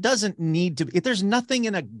there doesn't need to be, if there's nothing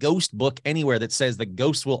in a ghost book anywhere that says the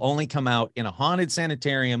ghost will only come out in a haunted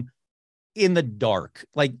sanitarium in the dark.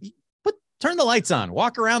 Like turn the lights on,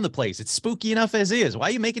 walk around the place. It's spooky enough as is. Why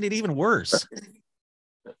are you making it even worse?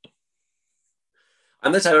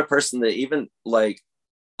 I'm the type of person that even like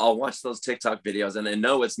I'll watch those TikTok videos and I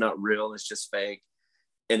know it's not real, it's just fake.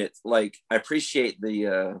 And it's like I appreciate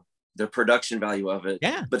the production value of it.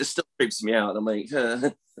 Yeah. But it still creeps me out. I'm like,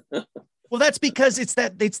 well, that's because it's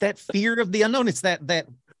that fear of the unknown. It's that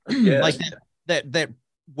yeah. like that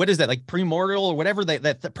what is that, like primordial or whatever,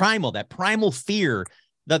 that primal fear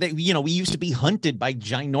that we used to be hunted by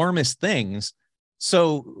ginormous things.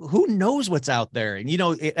 So who knows what's out there? And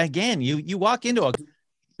again, you walk into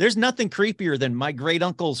there's nothing creepier than my great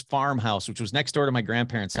uncle's farmhouse, which was next door to my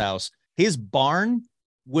grandparents' house. His barn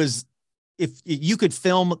was, if you could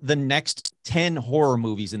film the next 10 horror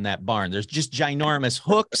movies in that barn. There's just ginormous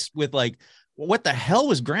hooks with like, what the hell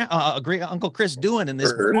was great Uncle Chris doing in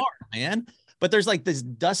this barn, man? But there's like this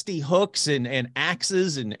dusty hooks and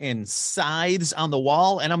axes and scythes on the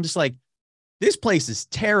wall. And I'm just like, this place is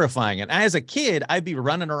terrifying. And as a kid, I'd be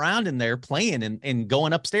running around in there playing and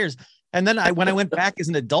going upstairs. And then when I went back as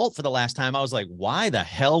an adult for the last time, I was like, why the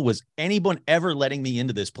hell was anyone ever letting me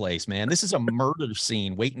into this place, man? This is a murder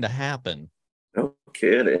scene waiting to happen. No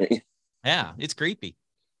kidding. Yeah, it's creepy.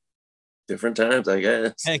 Different times, I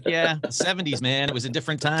guess. Heck yeah. The 70s, man. It was a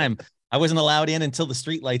different time. I wasn't allowed in until the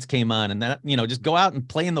street lights came on, and then, just go out and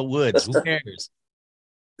play in the woods. Who cares?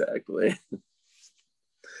 Exactly.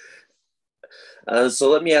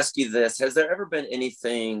 So let me ask you this. Has there ever been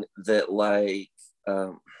anything that like,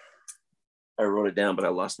 I wrote it down, but I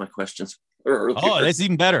lost my questions earlier. Oh, that's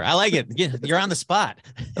even better. I like it. You're on the spot.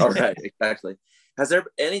 All right, exactly. Has there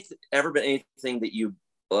ever been anything that you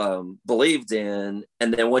believed in,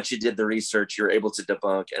 and then once you did the research, you were able to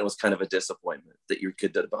debunk, and it was kind of a disappointment that you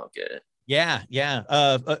could debunk it? Yeah.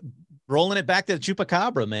 Rolling it back to the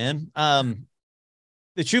chupacabra, man.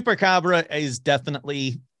 The chupacabra is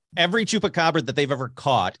definitely, every chupacabra that they've ever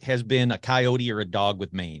caught has been a coyote or a dog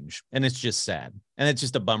with mange, and it's just sad, and it's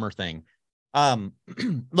just a bummer thing.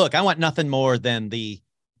 Look, I want nothing more than the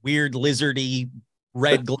weird lizardy,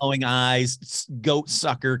 red glowing eyes, goat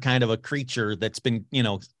sucker kind of a creature that's been,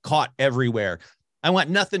 caught everywhere. I want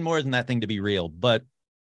nothing more than that thing to be real. But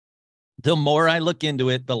the more I look into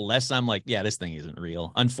it, the less I'm like, yeah, this thing isn't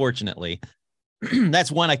real. Unfortunately,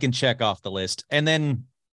 that's one I can check off the list. And then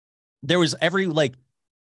there was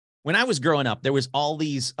when I was growing up, there was all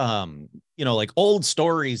these, like old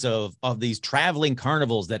stories of these traveling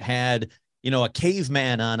carnivals that had, a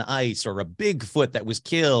caveman on ice or a Bigfoot that was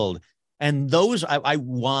killed. And those I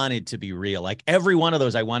wanted to be real. Like every one of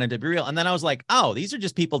those I wanted to be real. And then I was like, oh, these are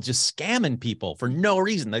just people just scamming people for no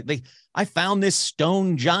reason. I found this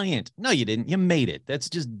stone giant. No, you didn't. You made it. That's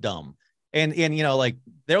just dumb. And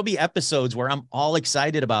there'll be episodes where I'm all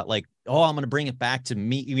excited about like, oh, I'm going to bring it back to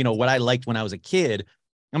me, what I liked when I was a kid.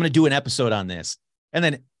 I'm going to do an episode on this. And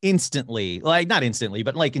then instantly, like not instantly,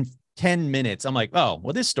 but like in 10 minutes, I'm like, oh,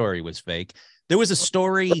 well, this story was fake. There was a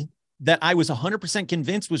story that I was 100%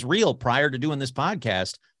 convinced was real prior to doing this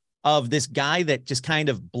podcast of this guy that just kind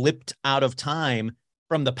of blipped out of time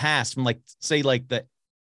from the past, from say the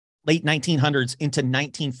late 1900s into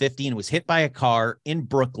 1950, and was hit by a car in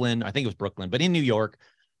Brooklyn. I think it was Brooklyn, but in New York.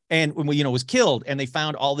 And when was killed, and they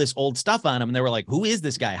found all this old stuff on him, and they were like, who is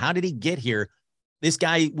this guy? How did he get here? This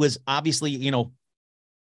guy was obviously,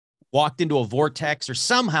 walked into a vortex or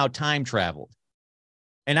somehow time traveled.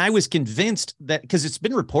 And I was convinced that, because it's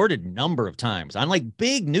been reported a number of times on like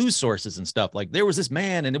big news sources and stuff, like there was this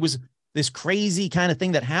man and it was this crazy kind of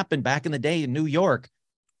thing that happened back in the day in New York.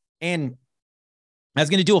 And I was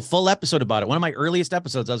going to do a full episode about it. One of my earliest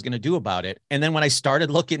episodes I was going to do about it. And then when I started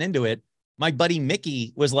looking into it, my buddy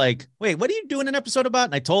Mickey was like, wait, what are you doing an episode about?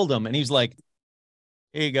 And I told him, and he was like,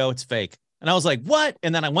 here you go, it's fake. And I was like, what?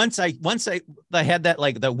 And then once I had that,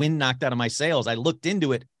 like the wind knocked out of my sails, I looked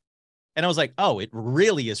into it and I was like, oh, it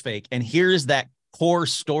really is fake. And here's that core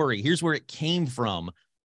story. Here's where it came from.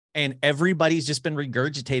 And everybody's just been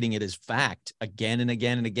regurgitating it as fact again and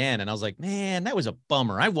again and again. And I was like, man, that was a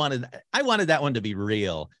bummer. I wanted that one to be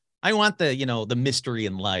real. I want the mystery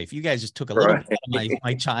in life. You guys just took a little bit of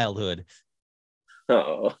my childhood.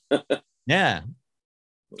 Oh, yeah.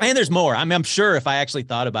 And there's more. I'm sure if I actually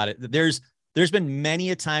thought about it, there's been many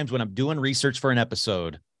a times when I'm doing research for an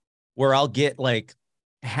episode where I'll get like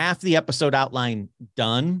half the episode outline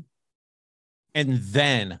done. And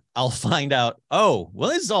then I'll find out, oh, well,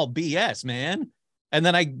 this is all BS, man. And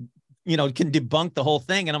then I, can debunk the whole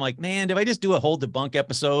thing. And I'm like, man, did I just do a whole debunk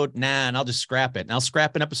episode? Nah, and I'll just scrap it. And I'll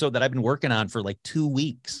scrap an episode that I've been working on for like 2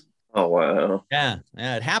 weeks. Oh, wow. Yeah.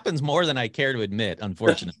 It happens more than I care to admit,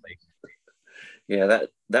 unfortunately. Yeah,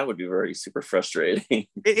 that would be very super frustrating.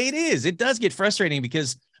 It is. It does get frustrating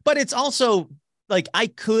because But it's also like, I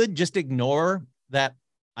could just ignore that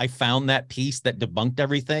I found that piece that debunked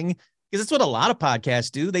everything, because that's what a lot of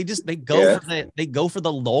podcasts do. They go for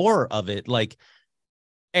the lore of it. Like,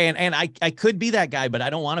 and I could be that guy, but I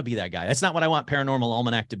don't want to be that guy. That's not what I want Paranormal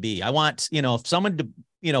Almanac to be. I want, if someone,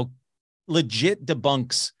 legit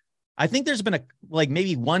debunks. I think there's been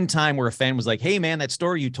maybe one time where a fan was like, hey man, that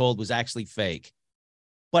story you told was actually fake,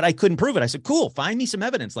 but I couldn't prove it. I said, cool, find me some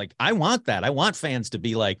evidence. Like, I want that. I want fans to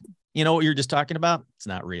be like, what you're just talking about? It's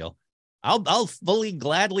not real. I'll fully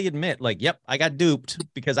gladly admit, like, yep, I got duped,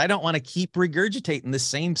 because I don't want to keep regurgitating the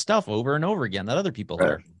same stuff over and over again that other people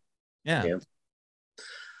heard. Yeah.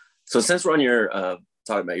 So since we're on your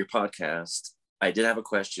talking about your podcast, I did have a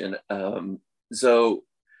question. So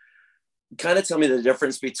kind of tell me the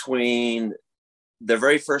difference between the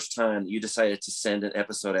very first time you decided to send an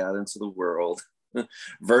episode out into the world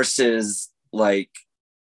versus like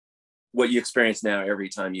what you experience now every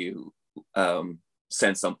time you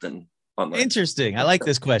send something online. Interesting. I like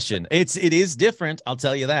this question. It is different. I'll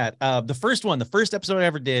tell you that. The first episode I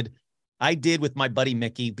ever did, I did with my buddy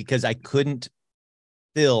Mickey, because I couldn't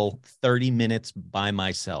fill 30 minutes by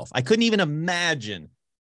myself. I couldn't even imagine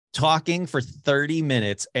talking for 30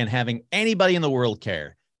 minutes and having anybody in the world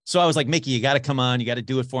care. So I was like, Mickey, you got to come on. You got to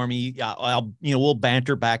do it for me. We'll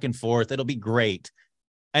banter back and forth. It'll be great.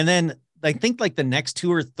 And then I think like the next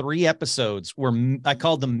 2 or 3 episodes I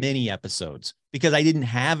called them mini episodes, because I didn't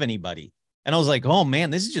have anybody. And I was like, oh man,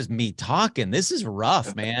 this is just me talking. This is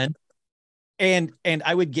rough, man. And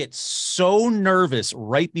I would get so nervous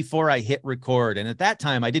right before I hit record. And at that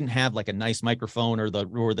time, I didn't have like a nice microphone or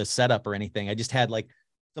the setup or anything. I just had like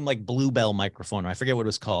some like Bluebell microphone. I forget what it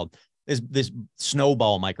was called. This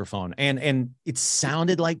snowball microphone. And it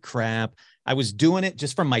sounded like crap. I was doing it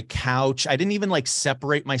just from my couch. I didn't even like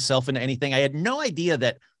separate myself into anything. I had no idea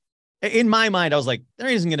that, in my mind, I was like, there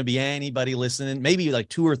isn't going to be anybody listening, maybe like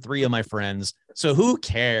 2 or 3 of my friends. So who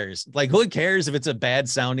cares? Like, who cares if it's a bad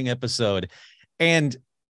sounding episode? And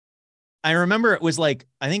I remember it was like,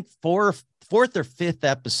 I think fourth or fifth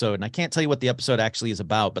episode, and I can't tell you what the episode actually is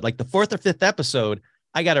about, but like the 4th or 5th episode,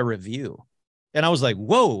 I got a review. And I was like,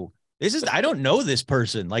 whoa, I don't know this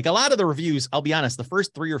person. Like, a lot of the reviews, I'll be honest, the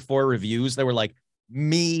first 3 or 4 reviews, they were like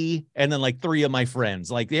me and then like 3 of my friends.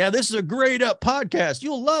 Like, yeah, this is a great podcast.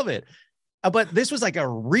 You'll love it. But this was like a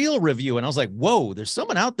real review. And I was like, whoa, there's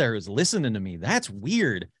someone out there who's listening to me. That's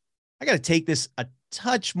weird. I got to take this a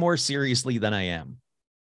touch more seriously than I am.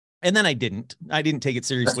 And then I didn't take it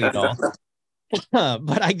seriously at all.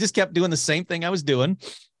 But I just kept doing the same thing I was doing.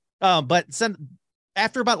 But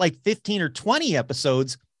after about like 15 or 20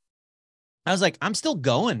 episodes, I was like, I'm still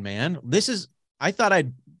going, man. I thought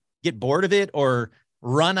I'd get bored of it or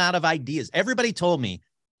run out of ideas. Everybody told me,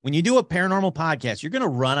 when you do a paranormal podcast, you're going to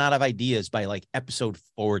run out of ideas by like episode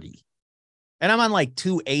 40. And I'm on like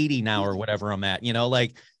 280 now or whatever I'm at,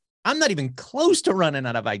 like I'm not even close to running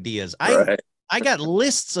out of ideas. I got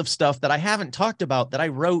lists of stuff that I haven't talked about that I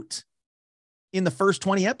wrote in the first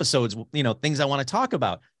 20 episodes, things I want to talk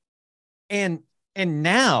about. And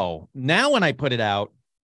now when I put it out,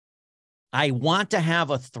 I want to have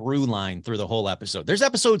a through line through the whole episode. There's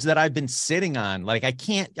episodes that I've been sitting on. Like, I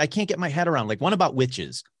can't get my head around, like one about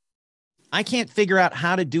witches. I can't figure out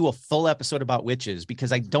how to do a full episode about witches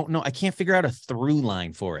because I don't know. I can't figure out a through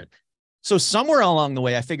line for it. So somewhere along the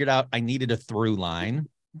way, I figured out I needed a through line.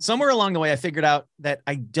 Somewhere along the way, I figured out that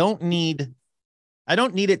I don't need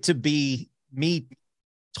it to be me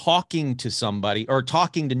talking to somebody or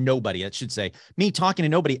talking to nobody. I should say me talking to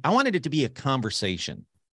nobody. I wanted it to be a conversation.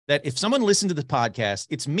 That if someone listened to the podcast,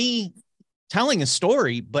 it's me telling a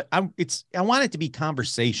story, but I want it to be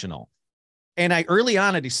conversational. And early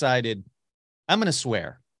on, I decided I'm going to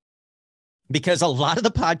swear, because a lot of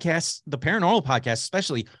the podcasts, the paranormal podcasts,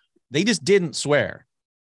 especially, they just didn't swear.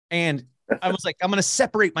 And I was like, I'm going to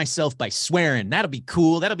separate myself by swearing. That'll be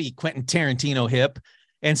cool. That'll be Quentin Tarantino hip.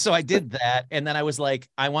 And so I did that. And then I was like,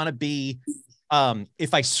 I want to be,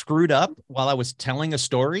 if I screwed up while I was telling a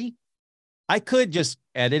story, I could just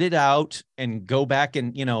edit it out and go back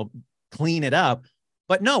and, clean it up.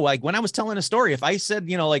 But no, like when I was telling a story, if I said,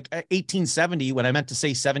 like 1870, when I meant to say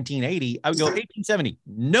 1780, I would go 1870.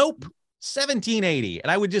 Nope, 1780.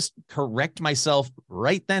 And I would just correct myself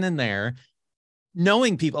right then and there,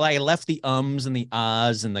 knowing people. I left the ums and the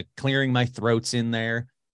ahs and the clearing my throats in there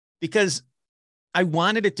because I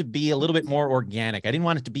wanted it to be a little bit more organic. I didn't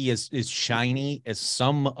want it to be as shiny as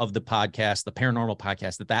some of the podcasts, the paranormal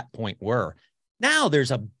podcasts at that point were. Now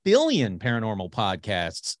there's a billion paranormal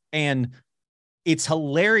podcasts, and it's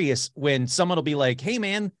hilarious when someone will be like, hey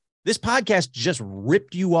man, this podcast just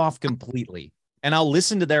ripped you off completely. And I'll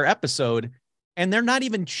listen to their episode and they're not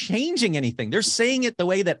even changing anything. They're saying it the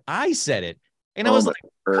way that I said it. And I was like,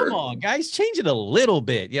 come on, guys, change it a little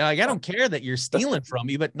bit. Yeah, like, I don't care that you're stealing from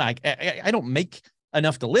me, but like, I don't make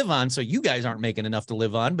enough to live on, so you guys aren't making enough to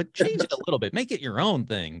live on, but change it a little bit. Make it your own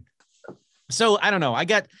thing. So I don't know.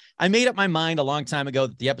 I made up my mind a long time ago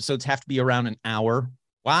that the episodes have to be around an hour.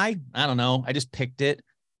 Why? I don't know. I just picked it.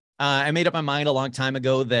 I made up my mind a long time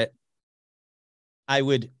ago that I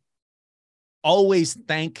would always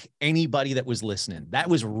thank anybody that was listening. That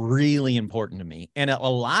was really important to me. And a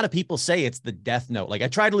lot of people say it's the death note. Like, I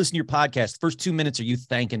tried to listen to your podcast. The first 2 minutes are you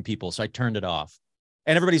thanking people. So I turned it off.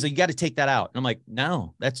 And everybody's like, you got to take that out. And I'm like,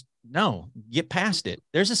 no, get past it.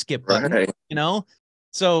 There's a skip button, right.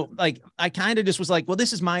 So like, I kind of just was like, well,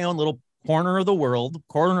 this is my own little corner of the world,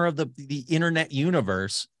 corner of the internet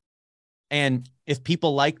universe. And if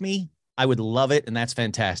people like me, I would love it. And that's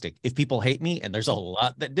fantastic. If people hate me, and there's a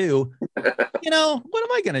lot that do, what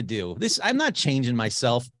am I going to do? I'm not changing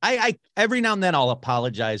myself. I every now and then I'll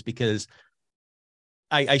apologize because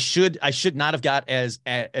I should not have got as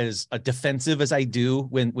defensive as I do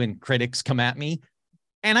when critics come at me.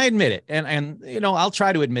 And I admit it. And I'll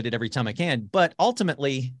try to admit it every time I can, but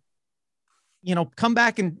ultimately, come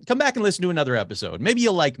back and listen to another episode. Maybe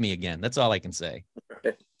you'll like me again. That's all I can say.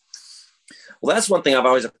 Right. Well, that's one thing I've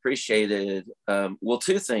always appreciated. Well,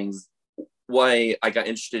 two things. Why I got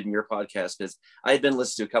interested in your podcast is I had been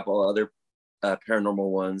listening to a couple of other paranormal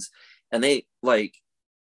ones, and they like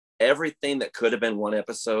everything that could have been one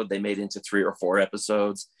episode, they made into 3 or 4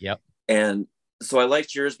 episodes. Yep. And so I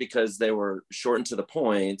liked yours because they were short and to the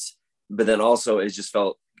point, but then also it just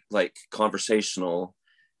felt like conversational,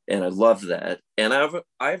 and I loved that. And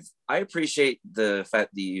I appreciate the fact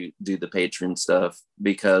that you do the Patreon stuff,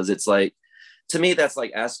 because it's like, to me, that's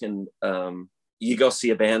like asking you go see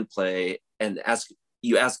a band play and ask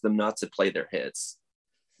them not to play their hits.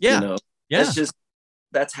 Yeah. Yeah. That's just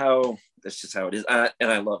how it is.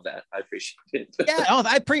 And I love that. I appreciate it. Yeah. Oh,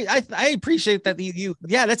 I appreciate that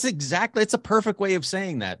it's a perfect way of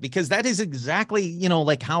saying that, because that is exactly,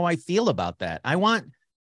 like how I feel about that. I want,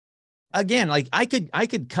 again, like I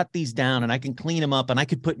could cut these down and I can clean them up and I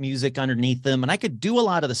could put music underneath them and I could do a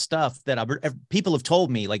lot of the stuff that people have told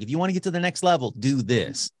me, like, if you want to get to the next level, do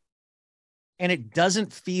this. And it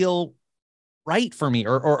doesn't feel right for me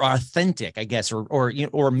or authentic, I guess,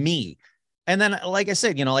 or me. And then, like I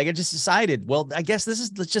said, like I just decided, well, I guess this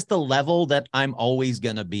is just the level that I'm always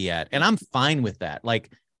going to be at. And I'm fine with that.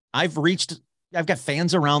 Like, I've got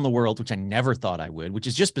fans around the world, which I never thought I would, which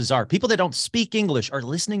is just bizarre. People that don't speak English are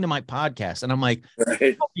listening to my podcast. And I'm like,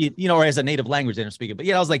 right. Or as a native language, they don't speak it. But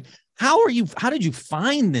I was like, how did you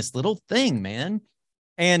find this little thing, man?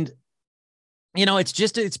 And,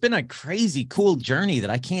 it's been a crazy, cool journey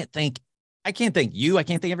that I can't thank you. I can't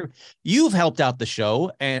thank everyone. You've helped out the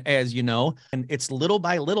show, as you know, and it's little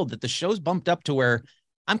by little that the show's bumped up to where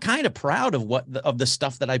I'm kind of proud of the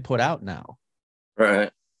stuff that I put out now. Right.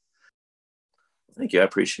 Thank you. I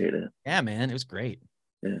appreciate it. Yeah, man. It was great.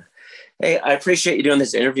 Yeah. Hey, I appreciate you doing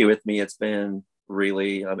this interview with me. It's been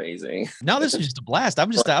really amazing. No, this is just a blast. I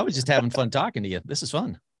was just having fun talking to you. This is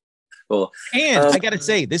fun. Cool. And I got to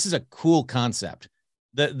say, this is a cool concept.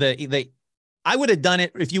 I would have done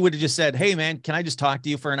it if you would have just said, "Hey, man, can I just talk to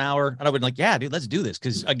you for an hour?" And I would like, "Yeah, dude, let's do this."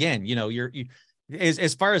 Because again, you're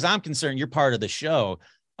as far as I'm concerned, you're part of the show.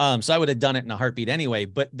 So I would have done it in a heartbeat anyway.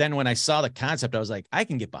 But then when I saw the concept, I was like, I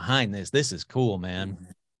can get behind this. This is cool, man.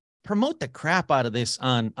 Mm-hmm. Promote the crap out of this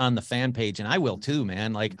on the fan page, and I will too,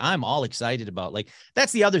 man. Like, I'm all excited about. Like,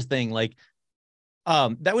 that's the other thing. Like,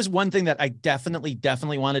 that was one thing that I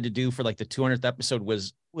definitely wanted to do for like the 200th episode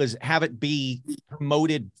was have it be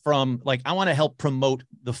promoted from, like, I want to help promote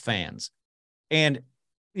the fans. And,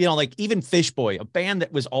 like even Fishboy, a band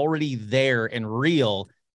that was already there and real.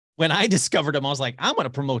 When I discovered him, I was like, I'm going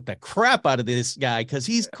to promote the crap out of this guy because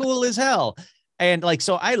he's cool as hell. And like,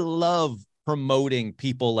 so I love promoting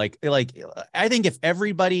people. Like, I think if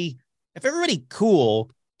everybody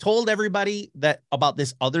cool told everybody that about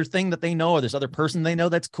this other thing that they know, or this other person they know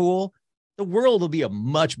that's cool, the world will be a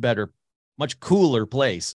much better, much cooler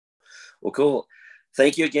place. Well, cool.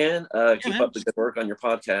 Thank you again. Keep up the good work on your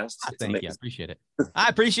podcast. Thank you. I appreciate it. I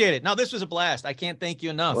appreciate it. No, this was a blast. I can't thank you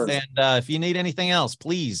enough. And if you need anything else,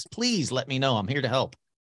 please let me know. I'm here to help.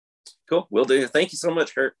 Cool. Will do. Thank you so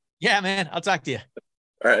much, Curt. Yeah, man. I'll talk to you.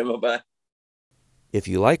 All right. Bye-bye. If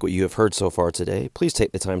you like what you have heard so far today, please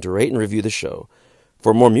take the time to rate and review the show.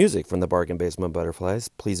 For more music from the Bargain Basement Butterflies,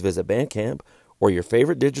 please visit Bandcamp or your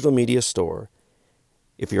favorite digital media store.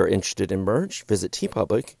 If you are interested in merch, visit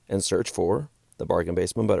TeePublic and search for the Bargain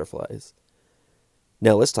Basement Butterflies.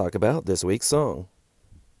 Now let's talk about this week's song.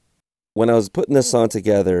 When I was putting this song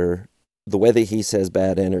together, the way that he says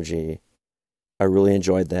bad energy, I really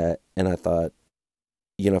enjoyed that. And I thought,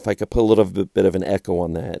 if I could put a little bit of an echo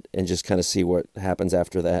on that and just kind of see what happens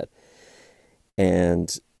after that.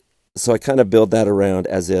 And so I kind of build that around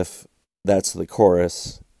as if that's the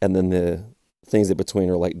chorus, and then the things in between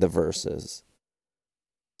are like the verses.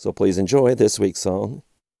 So please enjoy this week's song,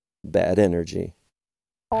 Bad Energy.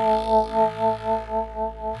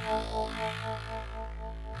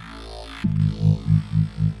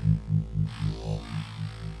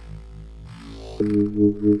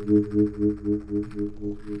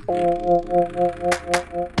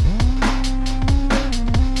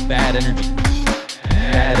 Bad energy.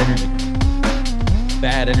 Bad energy.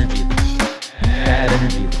 Bad energy. Bad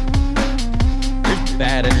energy. There's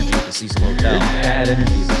bad energy at the Cecil Hotel. Bad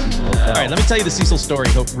energy at the Cecil Hotel. All right, let me tell you the Cecil story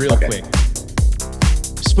real quick.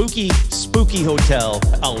 Spooky hotel.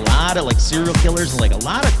 A lot of like serial killers and like a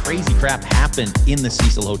lot of crazy crap happened in the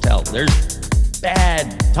Cecil Hotel. There's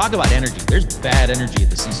talk about energy. There's bad energy at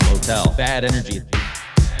the Cecil Hotel. Bad energy.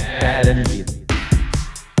 Bad energy.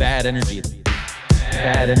 Bad energy.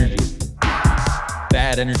 Bad energy.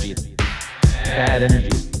 Bad energy. Bad energy.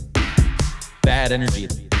 Bad energy.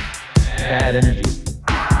 Bad energy.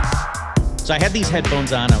 So I had these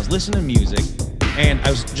headphones on. I was listening to music, and I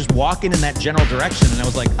was just walking in that general direction. And I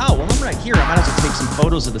was like, oh, well, I'm right here. I might as well take some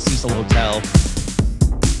photos of the Cecil Hotel.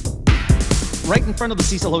 Right in front of the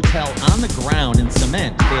Cecil Hotel, on the ground in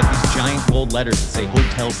cement, they have these giant gold letters that say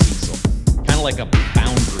Hotel Cecil. Kind of like a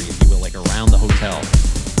boundary, if you will, like around the hotel.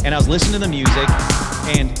 And I was listening to the music,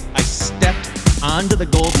 and I stepped onto the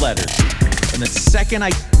gold letters. And the second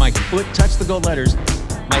my foot touched the gold letters,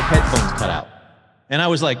 my headphones cut out. And I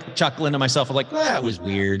was like chuckling to myself, like, that was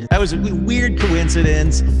weird. That was a weird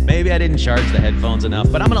coincidence. Maybe I didn't charge the headphones enough,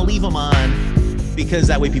 but I'm gonna leave them on because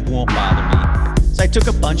that way people won't bother me. So I took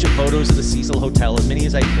a bunch of photos of the Cecil Hotel, as many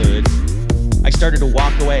as I could. I started to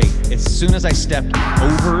walk away. As soon as I stepped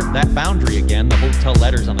over that boundary again, the hotel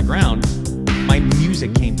letters on the ground, my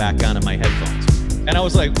music came back on in my headphones. And I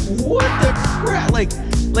was like, what the crap?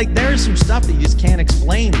 Like there's some stuff that you just can't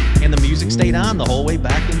explain. And the music stayed on the whole way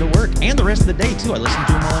back into work. And the rest of the day, too. I listened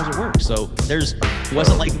to them while I was at work. So it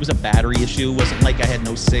wasn't like it was a battery issue. It wasn't like I had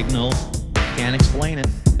no signal. Can't explain it.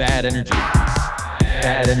 Bad energy.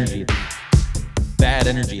 Bad energy. Bad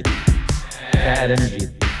energy. Bad energy.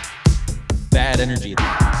 Bad energy.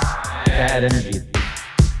 Bad energy.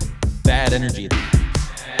 Bad energy.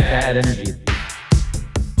 Bad energy.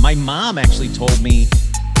 My mom actually told me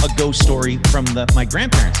a ghost story from my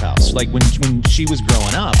grandparents' house, like when she was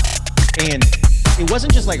growing up, and it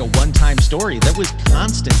wasn't just like a one-time story. That was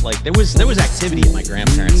constant. Like there was activity at my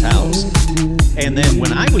grandparents' house, and then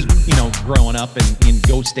when I was growing up and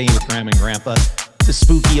ghost staying with grandma and grandpa, it's a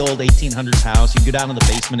spooky old 1800s house. You go down in the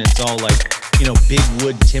basement, it's all like big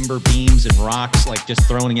wood timber beams and rocks like just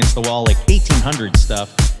thrown against the wall, like 1800s stuff.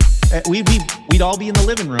 We'd all be in the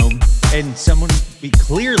living room, and someone would be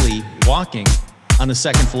clearly walking on the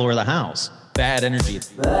second floor of the house. Bad energy.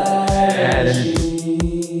 Bad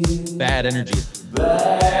energy. Bad energy.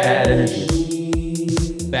 Bad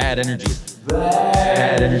energy. Bad energy.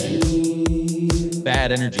 Bad energy.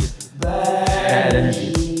 Bad energy. Bad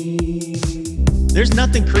energy. There's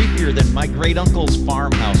nothing creepier than my great uncle's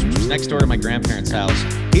farmhouse, which was next door to my grandparents' house.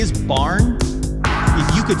 His barn,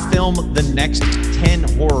 you could film the next 10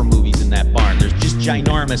 horror movies in that barn. There's just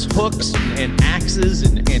ginormous hooks and axes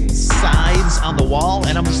and scythes on the wall.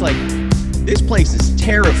 And I'm just like, this place is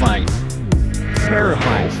terrifying.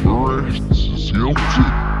 Terrifying.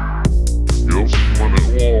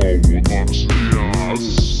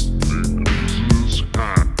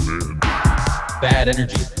 Bad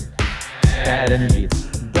energy. Bad energy.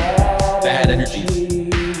 Bad energy.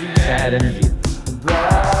 Bad energy.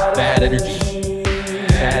 Bad energy.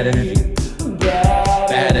 Bad energy.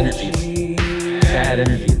 Bad energy. Bad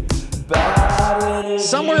energy.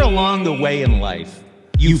 Somewhere along the way in life,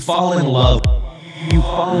 you fall in love. You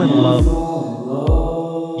fall in love.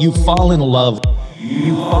 You fall in love.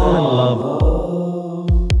 You fall in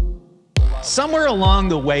love. Somewhere along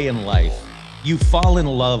the way in life, you fall in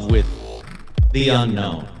love with the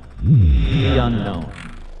unknown. The unknown.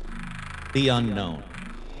 The unknown.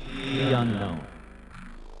 The unknown.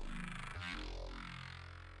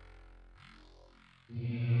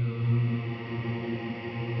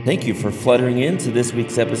 Thank you for fluttering into this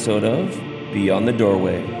week's episode of Beyond the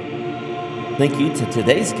Doorway. Thank you to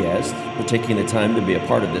today's guest for taking the time to be a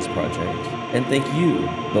part of this project. And thank you,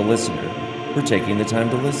 the listener, for taking the time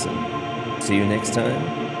to listen. See you next time.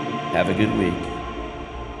 Have a good week.